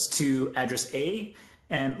outputs to address A,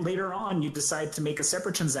 and later on you decide to make a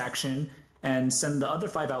separate transaction and send the other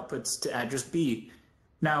 5 outputs to address B.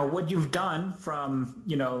 Now, what you've done from,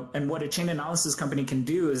 and what a chain analysis company can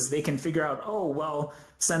do is they can figure out, oh, well,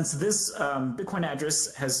 since this Bitcoin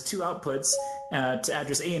address has 2 outputs to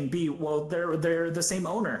address A and B, well, they're the same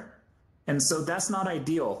owner. And so that's not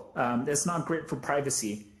ideal. It's not great for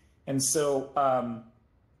privacy. And so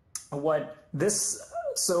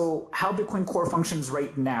so how Bitcoin Core functions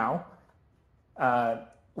right now,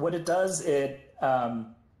 what it does,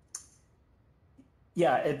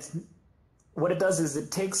 what it does is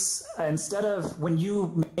it takes, instead of when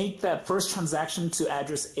you make that first transaction to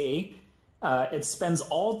address A, it spends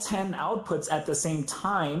all 10 outputs at the same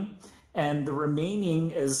time, and the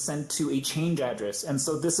remaining is sent to a change address. And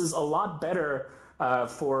so this is a lot better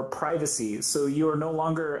for privacy. So you are no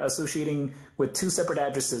longer associating with 2 separate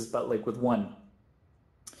addresses, but like with 1.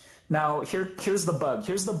 Now, here's the bug.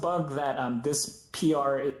 Here's the bug that this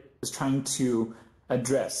PR is trying to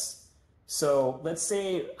address. So let's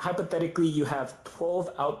say, hypothetically, you have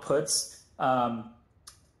 12 outputs.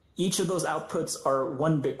 Each of those outputs are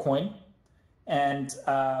 1 Bitcoin, and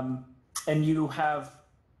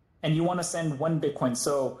you want to send 1 Bitcoin.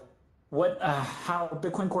 So how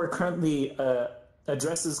Bitcoin Core currently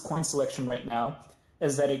addresses coin selection right now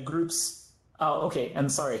is that it groups. Okay, and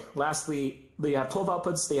sorry. Lastly, they have 12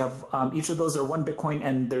 outputs. They have each of those are 1 Bitcoin,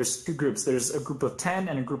 and there's 2 groups. There's a group of 10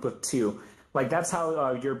 and a group of 2. Like that's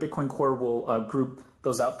how your Bitcoin Core will group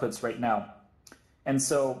those outputs right now. And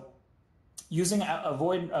so using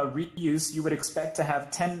avoid reuse, you would expect to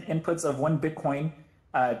have 10 inputs of 1 Bitcoin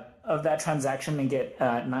of that transaction and get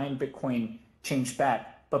 9 Bitcoin changed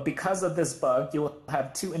back. But because of this bug, you will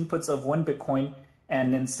have 2 inputs of 1 Bitcoin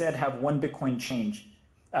and instead have 1 Bitcoin change.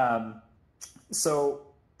 So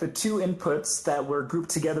the 2 inputs that were grouped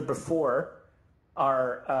together before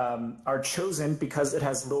are chosen because it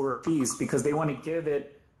has lower fees, because they want to give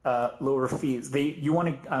it lower fees. You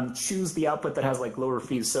want to choose the output that has like lower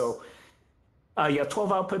fees. So you have 12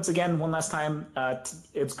 outputs again. One last time,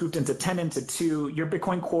 it's grouped into 10 into 2. Your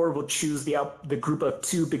Bitcoin Core will choose the group of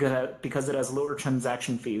 2 because it has lower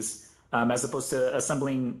transaction fees, as opposed to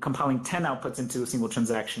compiling 10 outputs into a single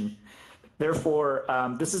transaction. Therefore,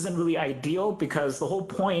 this isn't really ideal because the whole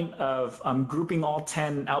point of grouping all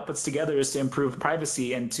 10 outputs together is to improve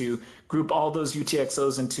privacy and to group all those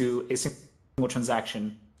UTXOs into a single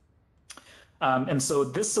transaction. And so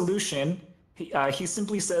this solution, he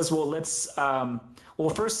simply says, well,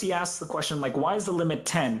 first he asks the question, like, why is the limit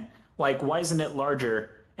 10? Like, why isn't it larger?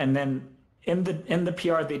 And then in the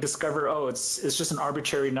PR, they discover, oh, it's just an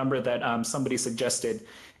arbitrary number that somebody suggested.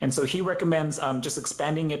 And so he recommends just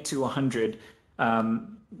expanding it to 100.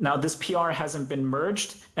 Now, this PR hasn't been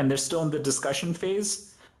merged, and they're still in the discussion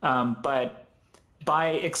phase. But by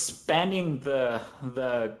expanding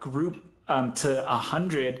the group to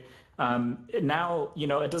 100, now,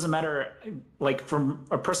 it doesn't matter, like from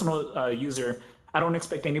a personal user, I don't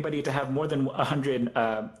expect anybody to have more than 100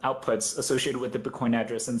 outputs associated with the Bitcoin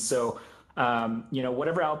address. And so,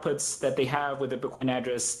 whatever outputs that they have with the Bitcoin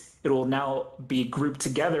address, it will now be grouped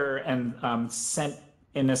together and sent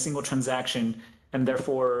in a single transaction, and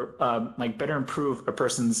therefore, better improve a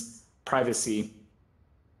person's privacy.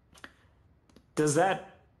 Does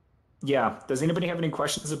anybody have any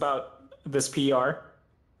questions about this PR?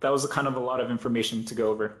 That was kind of a lot of information to go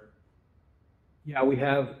over. Yeah, we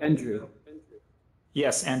have Andrew.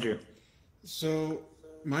 Yes, Andrew. So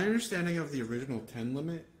my understanding of the original 10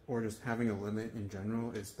 limit, or just having a limit in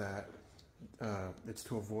general, is that it's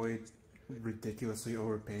to avoid ridiculously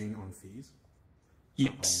overpaying on fees.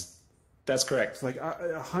 Yes, that's correct. So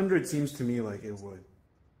 100 seems to me like it would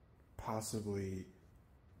possibly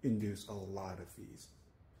induce a lot of fees.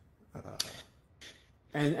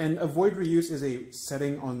 And avoid reuse is a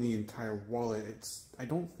setting on the entire wallet. I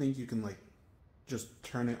don't think you can just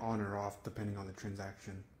turn it on or off depending on the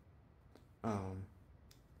transaction.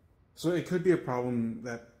 So it could be a problem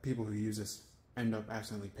that people who use this end up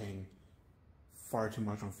accidentally paying far too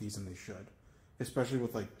much on fees than they should, especially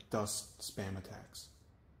with like dust spam attacks.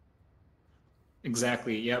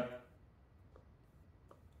 Exactly. Yep.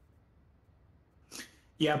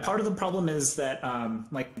 Yeah. Part of the problem is that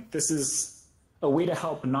like this is a way to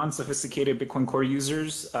help non-sophisticated Bitcoin Core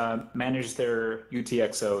users manage their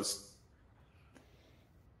UTXOs.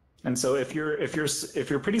 And so if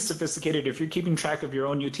you're pretty sophisticated, if you're keeping track of your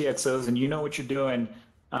own UTXOs and you know what you're doing,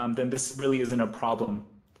 then this really isn't a problem.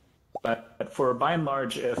 But for by and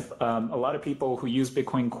large, if a lot of people who use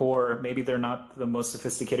Bitcoin Core, maybe they're not the most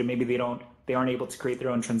sophisticated, maybe they aren't able to create their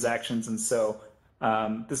own transactions, and so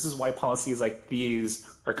this is why policies like these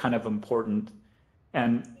are kind of important.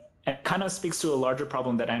 And it kind of speaks to a larger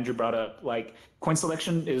problem that Andrew brought up. Like coin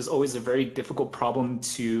selection is always a very difficult problem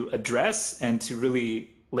to address and to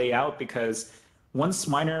really lay out, because one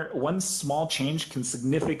small change can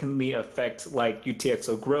significantly affect like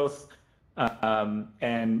UTXO growth,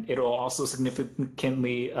 and it'll also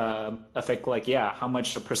significantly affect like how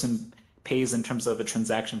much a person pays in terms of a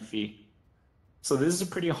transaction fee. So this is a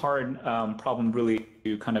pretty hard problem really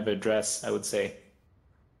to kind of address, I would say.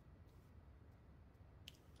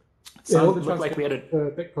 So all the transcripts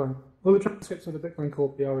like Bitcoin. All the transcripts of the Bitcoin Core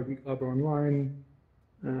PR Review Club are online.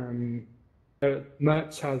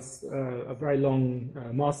 Merch has a very long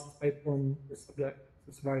master paper on this subject.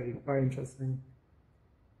 It's very, very interesting.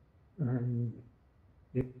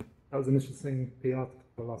 Yeah, that was an interesting PR to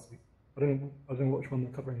cover last week. I don't know which one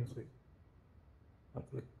they're covering this week.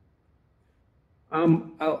 Hopefully.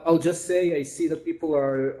 I'll just say I see that people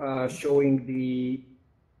are showing the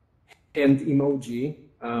hand emoji.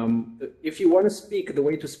 If you want to speak, the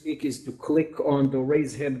way to speak is to click on the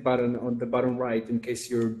raise hand button on the bottom right, in case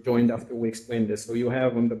you're joined after we explain this. So you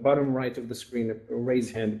have on the bottom right of the screen a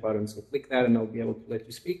raise hand button. So click that and I'll be able to let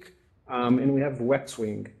you speak. And we have wet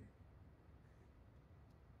swing.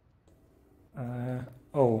 Can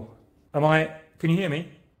you hear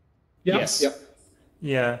me? Yeah. Yes.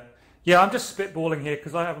 Yep. Yeah, I'm just spitballing here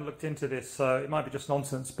because I haven't looked into this, so it might be just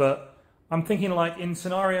nonsense, but I'm thinking like in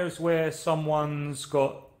scenarios where someone's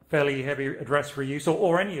got fairly heavy address reuse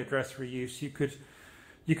or any address reuse, you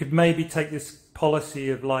could maybe take this policy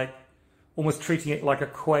of like almost treating it like a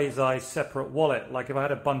quasi separate wallet. Like if I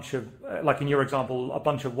had a bunch of, like in your example, a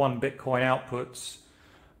bunch of 1 Bitcoin outputs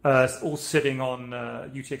all sitting on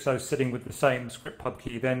UTXO sitting with the same script pub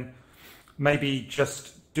key, then maybe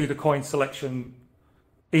just do the coin selection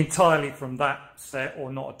entirely from that set or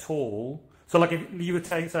not at all. So like if you were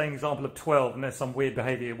saying an example of 12 and there's some weird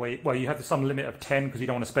behavior where you have some limit of 10 because you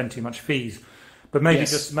don't want to spend too much fees, but maybe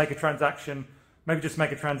just make a transaction,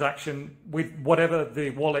 with whatever the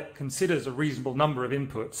wallet considers a reasonable number of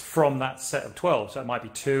inputs from that set of 12. So it might be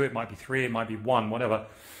 2, it might be 3, it might be 1, whatever.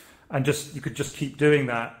 And you could just keep doing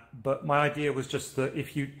that. But my idea was just that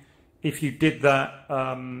if you did that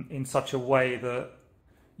in such a way that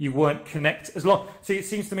you weren't see, it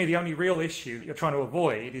seems to me the only real issue that you're trying to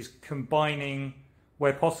avoid is combining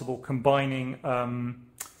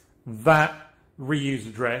that reuse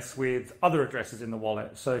address with other addresses in the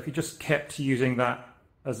wallet. So if you just kept using that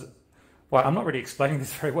as, well, I'm not really explaining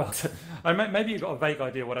this very well. So maybe you've got a vague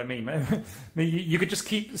idea what I mean. You could just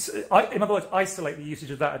keep, in other words, isolate the usage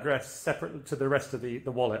of that address separate to the rest of the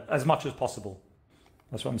wallet as much as possible.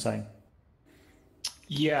 That's what I'm saying.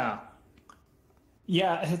 Yeah,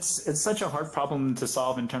 it's such a hard problem to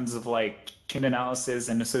solve in terms of like chain analysis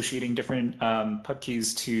and associating different pub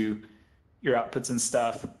keys to your outputs and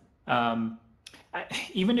stuff.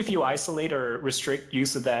 Even if you isolate or restrict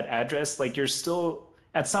use of that address, like you're still,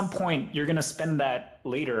 at some point, you're going to spend that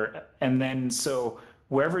later. And then so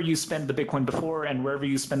wherever you spend the Bitcoin before and wherever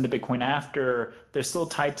you spend the Bitcoin after, they're still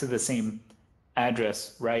tied to the same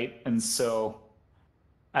address, right? And so,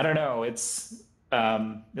 I don't know, it's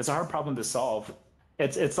a hard problem to solve.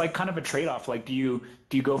 It's like kind of a trade-off. Like, do you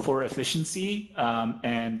go for efficiency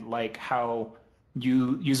and like how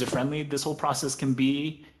user-friendly this whole process can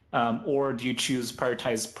be, or do you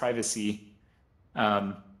prioritize privacy?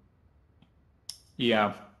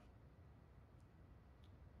 Yeah.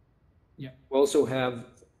 We also have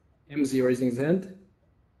MZ raising his hand.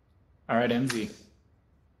 All right, MZ.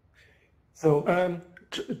 So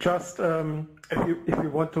just if you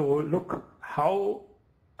want to look how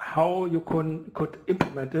you could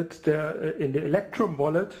implement it, there in the Electrum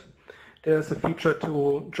wallet, there's a feature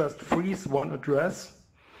to just freeze one address.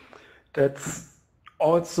 That's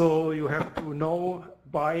also, you have to know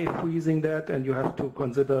by freezing that, and you have to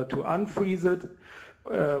consider to unfreeze it.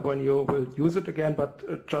 when you will use it again,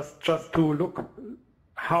 but just to look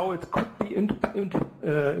how it could be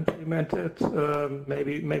implemented.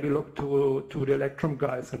 Maybe look to the Electrum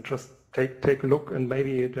guys and just take a look, and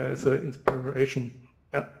maybe there's an inspiration.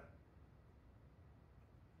 Yeah.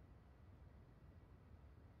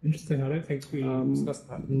 Interesting. I don't think we discussed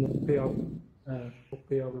that in the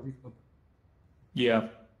PR review club. Yeah.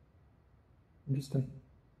 Interesting.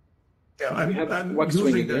 Yeah, I'm wax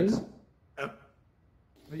using swing again.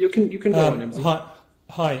 that. You can go on, MZ.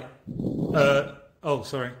 Hi. Oh,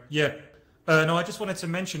 sorry. Yeah. No, I just wanted to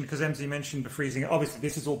mention, because MZ mentioned the freezing. Obviously,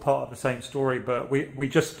 this is all part of the same story, but we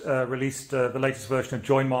just released the latest version of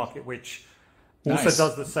Join Market, which also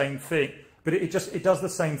does the same thing. But it does the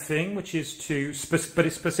same thing, which is but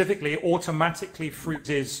it specifically automatically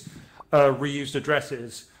freezes reused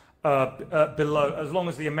addresses below, as long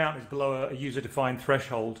as the amount is below a user-defined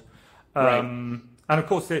threshold. And of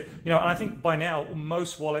course, I think by now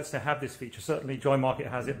most wallets that have this feature, certainly Join Market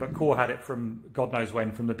has it, but Core had it from God knows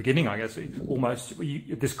when, from the beginning, I guess. Almost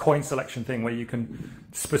this coin selection thing where you can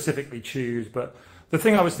specifically choose. But the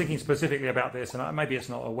thing I was thinking specifically about this, and maybe it's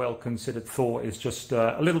not a well-considered thought, is just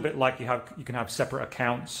a little bit like you can have separate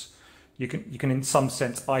accounts. You can in some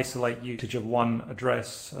sense isolate usage of one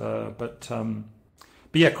address, but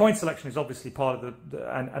yeah, coin selection is obviously part of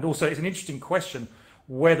and also it's an interesting question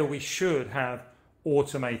whether we should have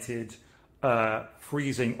automated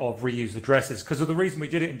freezing of reused addresses, because the reason we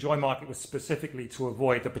did it in Join Market was specifically to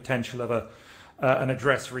avoid the potential of an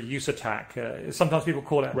address reuse attack. Sometimes people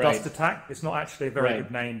call it a dust attack. It's not actually a very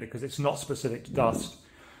good name because it's not specific to dust.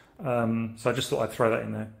 So I just thought I'd throw that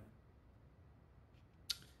in there.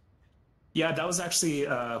 Yeah, that was actually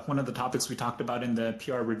one of the topics we talked about in the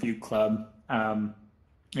PR review club.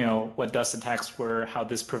 What dust attacks were, how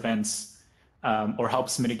this prevents or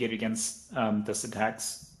helps mitigate against dust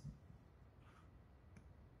attacks.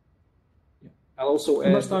 I'll also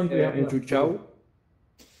add Andrew Chow.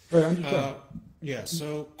 Yeah,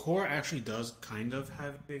 so Core actually does kind of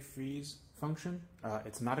have a freeze function.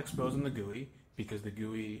 It's not exposed in the GUI because the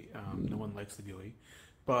GUI, no one likes the GUI.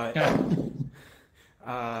 But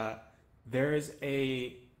there is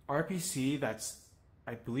a RPC that's,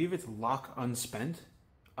 I believe it's lock unspent,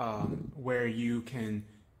 where you can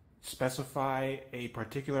specify a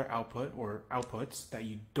particular output or outputs that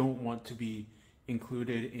you don't want to be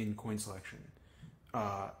included in coin selection.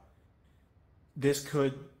 This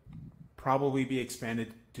could probably be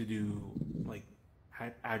expanded to do like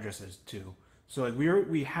addresses too. So like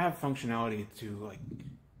we have functionality to like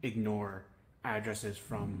ignore addresses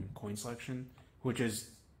from coin selection, which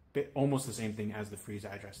is almost the same thing as the freeze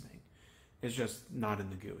address thing. It's just not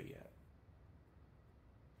in the GUI yet.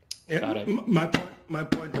 Yeah, my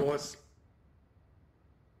point was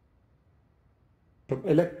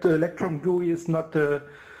Electrum GUI is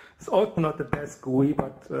it's also not the best GUI,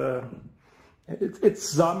 but it's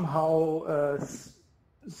somehow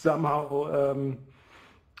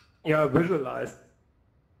visualized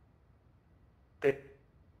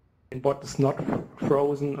in what is not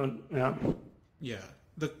frozen, and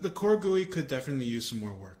the core GUI could definitely use some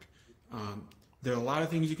more work. There are a lot of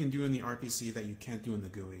things you can do in the RPC that you can't do in the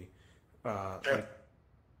GUI. I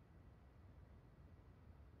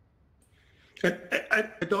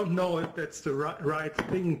don't know if that's the right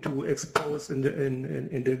thing to expose in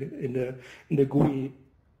the GUI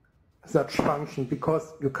such function,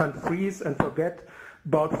 because you can freeze and forget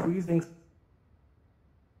about freezing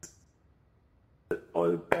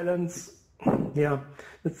all balance. Yeah,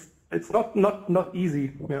 it's not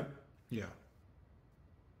easy. Yeah.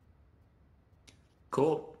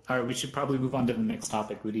 Cool. All right, we should probably move on to the next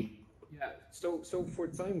topic, Rudy. Yeah. So for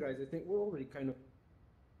time, guys, I think we're already kind of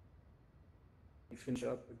finish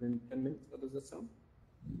up within 10 minutes. How does that sound?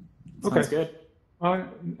 Okay. Sounds good. I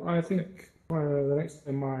think the next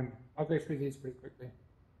in mine. I'll go through these pretty quickly.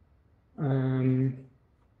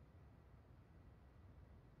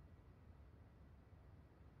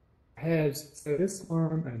 So this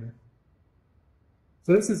one, I know.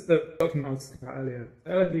 So this is the document I was talking about earlier.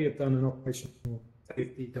 LND have done an operational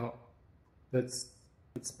safety doc that's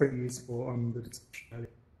pretty useful on the discussion earlier.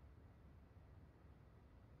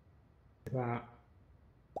 That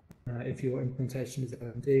if your implementation is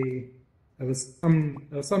LND, there was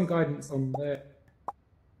some guidance on there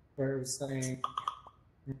where it was saying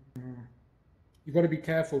you've got to be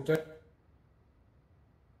careful.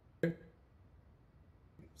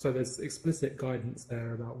 So there's explicit guidance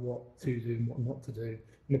there about what to do and what not to do.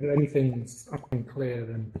 And if anything's unclear,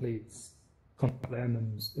 then please contact them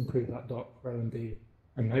and improve that doc for LND,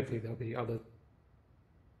 and hopefully there'll be other.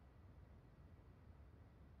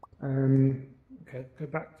 Okay, go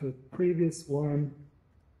back to the previous one.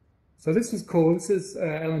 So this is cool. This is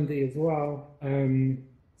LND as well.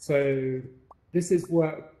 So this is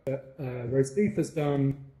work that Roast Beef has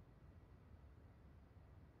done.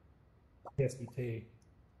 PSBT.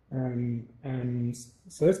 And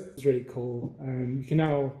so this is really cool. You can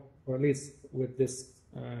now, or at least with this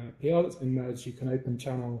PR that's been merged, you can open the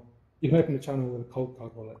channel with a cold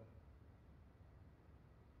card wallet.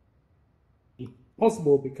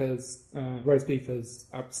 Possible because Roast Beef has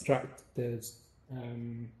abstracted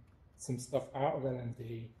some stuff out of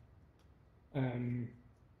LND.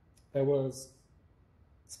 There was,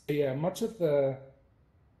 so yeah, much of the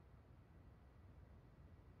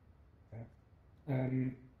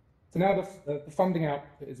so now the funding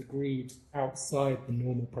output is agreed outside the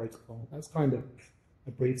normal protocol. That's kind of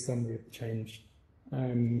a brief summary of the change.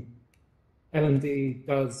 LND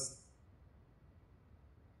does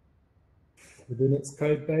within its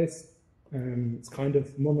code base. It's kind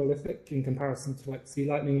of monolithic in comparison to like C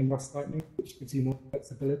Lightning and Rust Lightning, which gives you more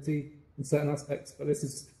flexibility in certain aspects. But this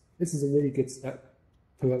is a really good step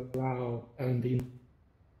to allow LND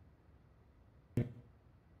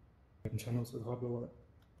channels with hardware wallet.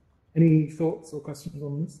 Any thoughts or questions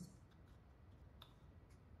on this?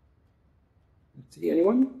 See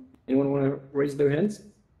anyone? Anyone want to raise their hands?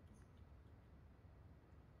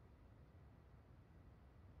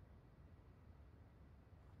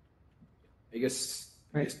 I guess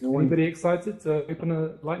no one. Anybody excited to open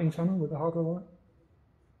a Lightning channel with a hardware wallet?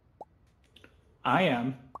 I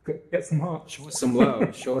am. Get some heart. Show us some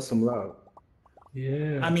love. Show us some love.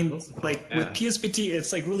 Yeah. I mean, like with PSBT,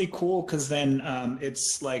 it's like really cool because then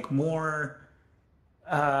it's like more,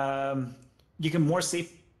 you can more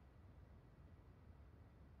safe.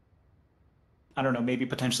 I don't know, maybe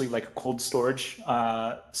potentially like a cold storage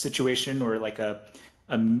situation or like a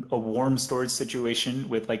warm storage situation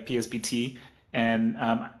with like PSBT. And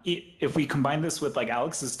if we combine this with like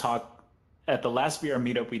Alex's talk at the last VR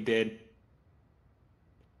meetup we did,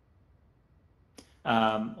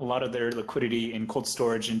 a lot of their liquidity in cold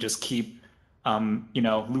storage and just keep,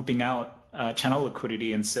 looping out channel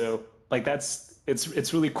liquidity. And so like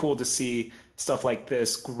it's really cool to see stuff like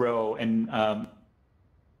this grow and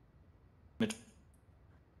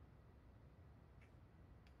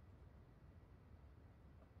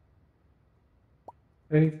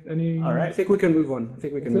Any? All right. I think we can move on.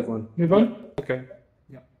 Move on? Okay.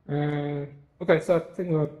 Yeah. Okay, so I think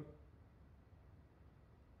we're...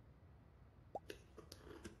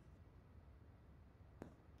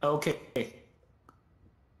 Okay.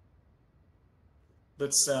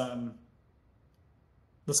 Let's go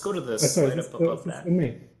to the slide up above that.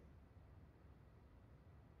 Me.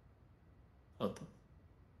 Oh.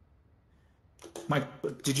 Mike,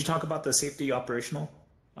 did you talk about the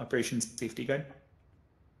operations safety guide?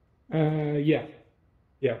 Yeah.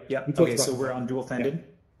 Okay, so we're on dual fended. Yeah.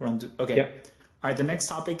 We're on. Okay. Yeah. All right. The next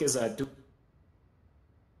topic is dual.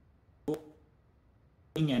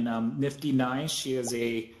 And Nifty Nye, she is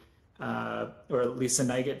or Lisa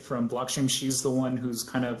Nygett from Blockstream. She's the one who's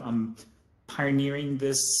kind of pioneering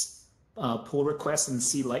this pull request in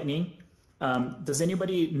C Lightning. Does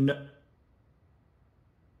anybody know?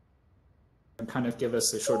 Kind of give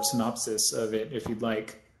us a short synopsis of it, if you'd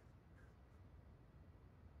like.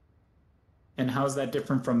 And how is that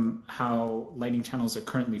different from how Lightning channels are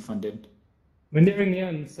currently funded? We're nearing the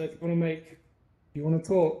end, so if you want to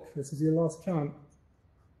talk, this is your last chance.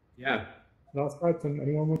 Yeah. Last item.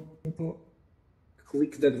 Anyone want to talk?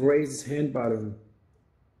 Click that raise hand button.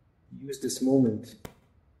 Use this moment.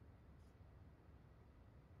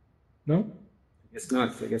 No? I guess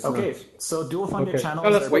not. Okay, so dual funded channels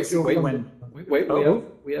are wait, basically when. Wait,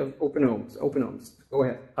 we have open ohms. Go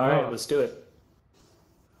ahead. All right, let's do it.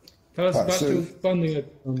 Tell us about your funding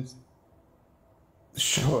items.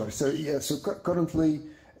 Sure. So currently,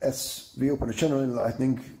 as we open a channel in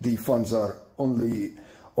Lightning, the funds are only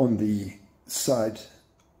on the side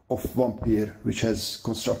of one peer which has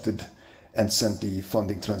constructed and sent the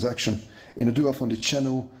funding transaction. In a dual funded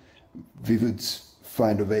channel, we would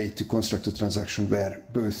find a way to construct a transaction where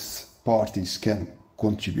both parties can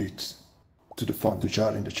contribute to the funds which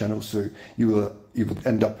are in the channel. So you would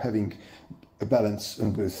end up having a balance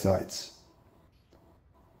on both sides.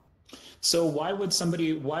 So why would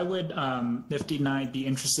Nifty Nye be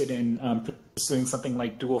interested in pursuing something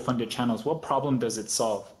like dual funded channels? What problem does it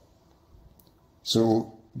solve?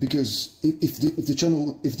 So because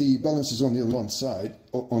if the balance is only on one side,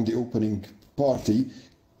 on the opening party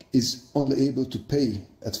is only able to pay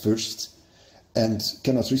at first and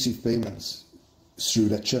cannot receive payments through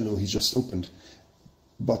that channel he just opened.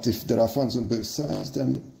 But if there are funds on both sides,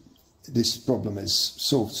 then this problem is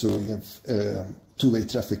solved. So you have two-way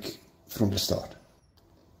traffic from the start.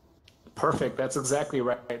 Perfect. That's exactly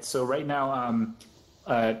right. So right now,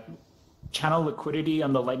 channel liquidity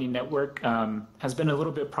on the Lightning Network has been a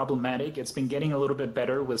little bit problematic. It's been getting a little bit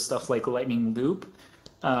better with stuff like Lightning Loop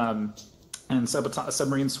and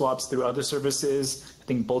submarine swaps through other services. I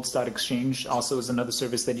think Bolts.exchange also is another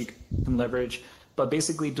service that you can leverage. But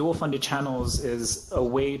basically, dual funded channels is a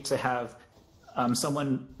way to have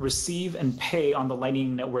someone receive and pay on the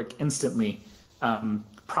Lightning Network instantly.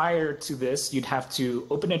 Prior to this, you'd have to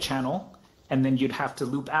open a channel, and then you'd have to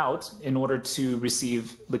loop out in order to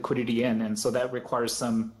receive liquidity in. And so that requires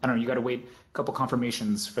some, I don't know, you got to wait a couple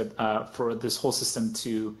confirmations for this whole system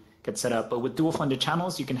to get set up. But with dual funded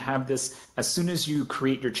channels, you can have this as soon as you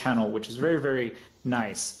create your channel, which is very, very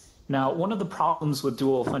nice. Now, one of the problems with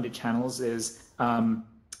dual funded channels is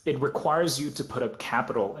it requires you to put up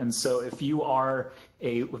capital. And so if you are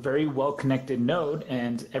a very well-connected node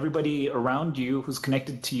and everybody around you who's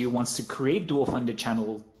connected to you wants to create dual funded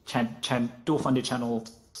channels,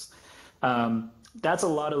 that's a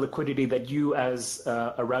lot of liquidity that you as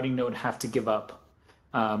a routing node have to give up.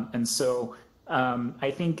 And so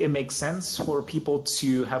I think it makes sense for people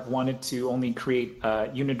to have wanted to only create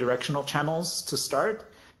unidirectional channels to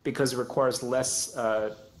start, because it requires less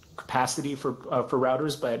capacity for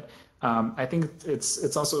routers. But I think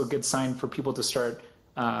it's also a good sign for people to start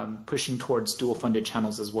pushing towards dual funded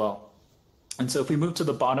channels as well. And so if we move to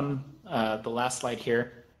the bottom, the last slide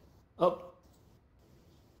here. Oh,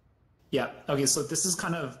 yeah. Okay, so this is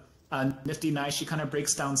kind of nifty, nice. She kind of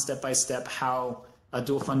breaks down step by step how a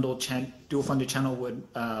dual funded channel would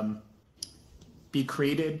be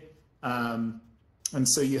created. And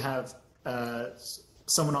so you have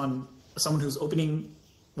someone who's opening.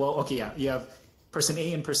 Well, okay, yeah. You have person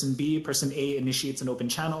A and person B. Person A initiates an open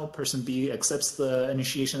channel. Person B accepts the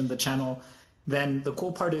initiation of the channel. Then the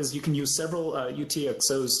cool part is you can use several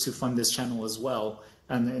UTXOs to fund this channel as well.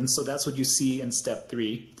 And so that's what you see in step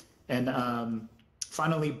 3. And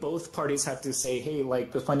finally, both parties have to say, hey,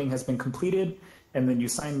 like the funding has been completed, and then you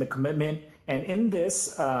sign the commitment. And in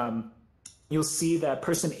this, you'll see that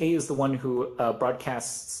person A is the one who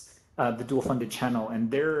broadcasts the dual funded channel,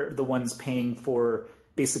 and they're the ones paying for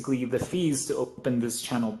basically the fees to open this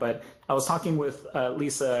channel. But I was talking with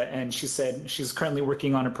Lisa, and she said she's currently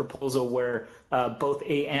working on a proposal where both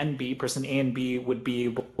A and B, person A and B, would be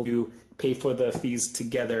able to pay for the fees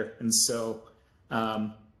together. And so,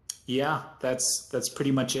 yeah, that's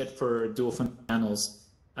pretty much it for dual funded channels.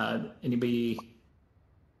 Anybody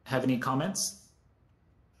have any comments?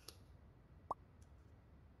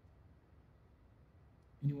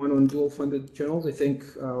 Anyone on dual funded channels? I think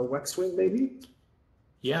Waxwing maybe?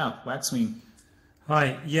 Yeah, Waxwing.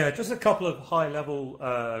 Hi. Yeah, just a couple of high-level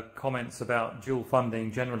comments about dual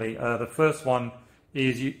funding generally. The first one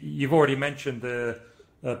is you've already mentioned the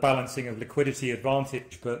balancing of liquidity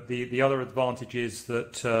advantage, but the other advantage is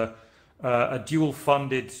that a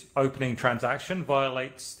dual-funded opening transaction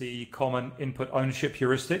violates the common input ownership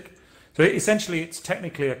heuristic. So essentially, it's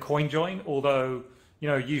technically a coin join, although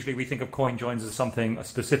usually we think of coin joins as something more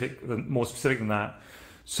specific than that.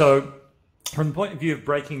 So from the point of view of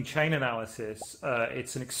breaking chain analysis,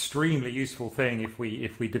 it's an extremely useful thing if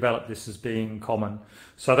we develop this as being common.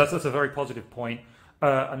 So that's a very positive point.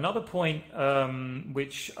 Another point,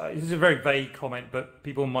 which is a very vague comment, but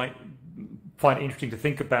people might find it interesting to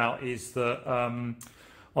think about, is that on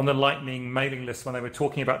the Lightning mailing list, when they were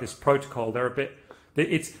talking about this protocol,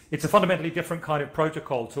 it's a fundamentally different kind of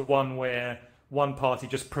protocol to one where one party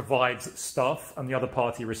just provides stuff and the other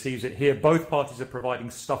party receives it. Here, both parties are providing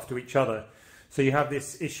stuff to each other. So you have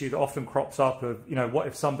this issue that often crops up of, what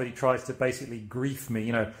if somebody tries to basically grief me,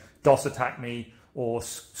 DOS attack me or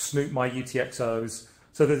snoop my UTXOs.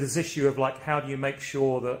 So there's this issue of like, how do you make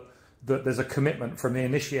sure that there's a commitment from the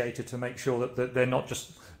initiator to make sure that they're not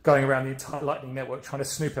just going around the entire Lightning network trying to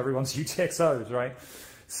snoop everyone's UTXOs, right?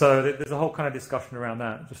 So there's a whole kind of discussion around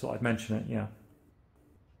that. Just thought I'd mention it, yeah.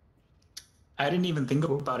 I didn't even think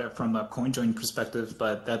about it from a coin join perspective,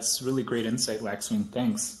 but that's really great insight, Waxwing.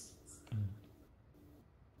 Thanks.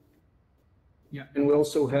 Yeah, and we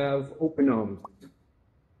also have OpenOms.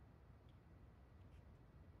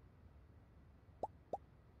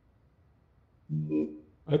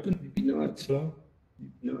 Open? Maybe not. Hello?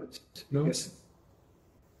 Not. No? Yes.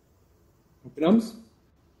 OpenOms?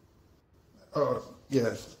 Oh,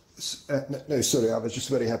 yeah. No, sorry, I was just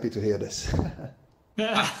very happy to hear this.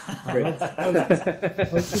 Great.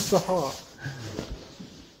 It's just a heart.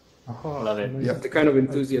 A heart. Love it. Yeah, the kind of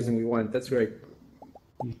enthusiasm we want. That's great.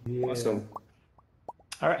 Yeah. Awesome.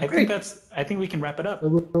 All right, I think we can wrap it up.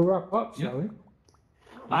 We'll wrap up, shall we?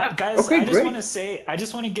 Guys, Okay, I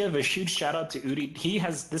just want to give a huge shout out to Udi.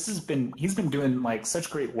 He's been doing like such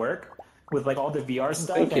great work. with like all the VR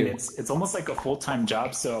stuff, Thank and you. it's almost like a full-time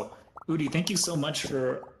job. So Udi, thank you so much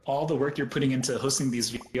for all the work you're putting into hosting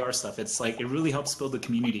these VR stuff. It's like it really helps build the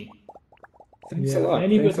community. Thanks Yeah, a lot.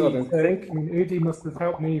 anybody, Thanks a lot. And so, thank I mean, Udi must have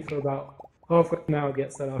helped me for about half an hour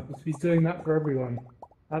get set up. If he's doing that for everyone,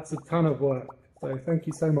 that's a ton of work. So thank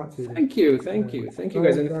you so much, Udi. Thank you, thank you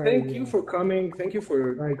guys, and very, thank you for coming. Thank you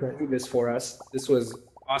for doing this for us. This was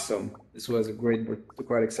awesome. This was a great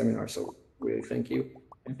Socratic seminar. So really, thank you,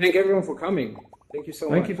 and thank everyone for coming. Thank you so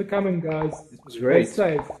much. Thank you for coming, guys. This was great.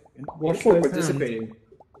 Stay safe. Thank Wash you for those participating. hands.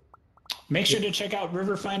 Make sure to check out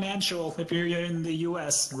River Financial if you're in the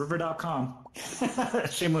US, river.com.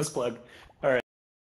 Shameless plug.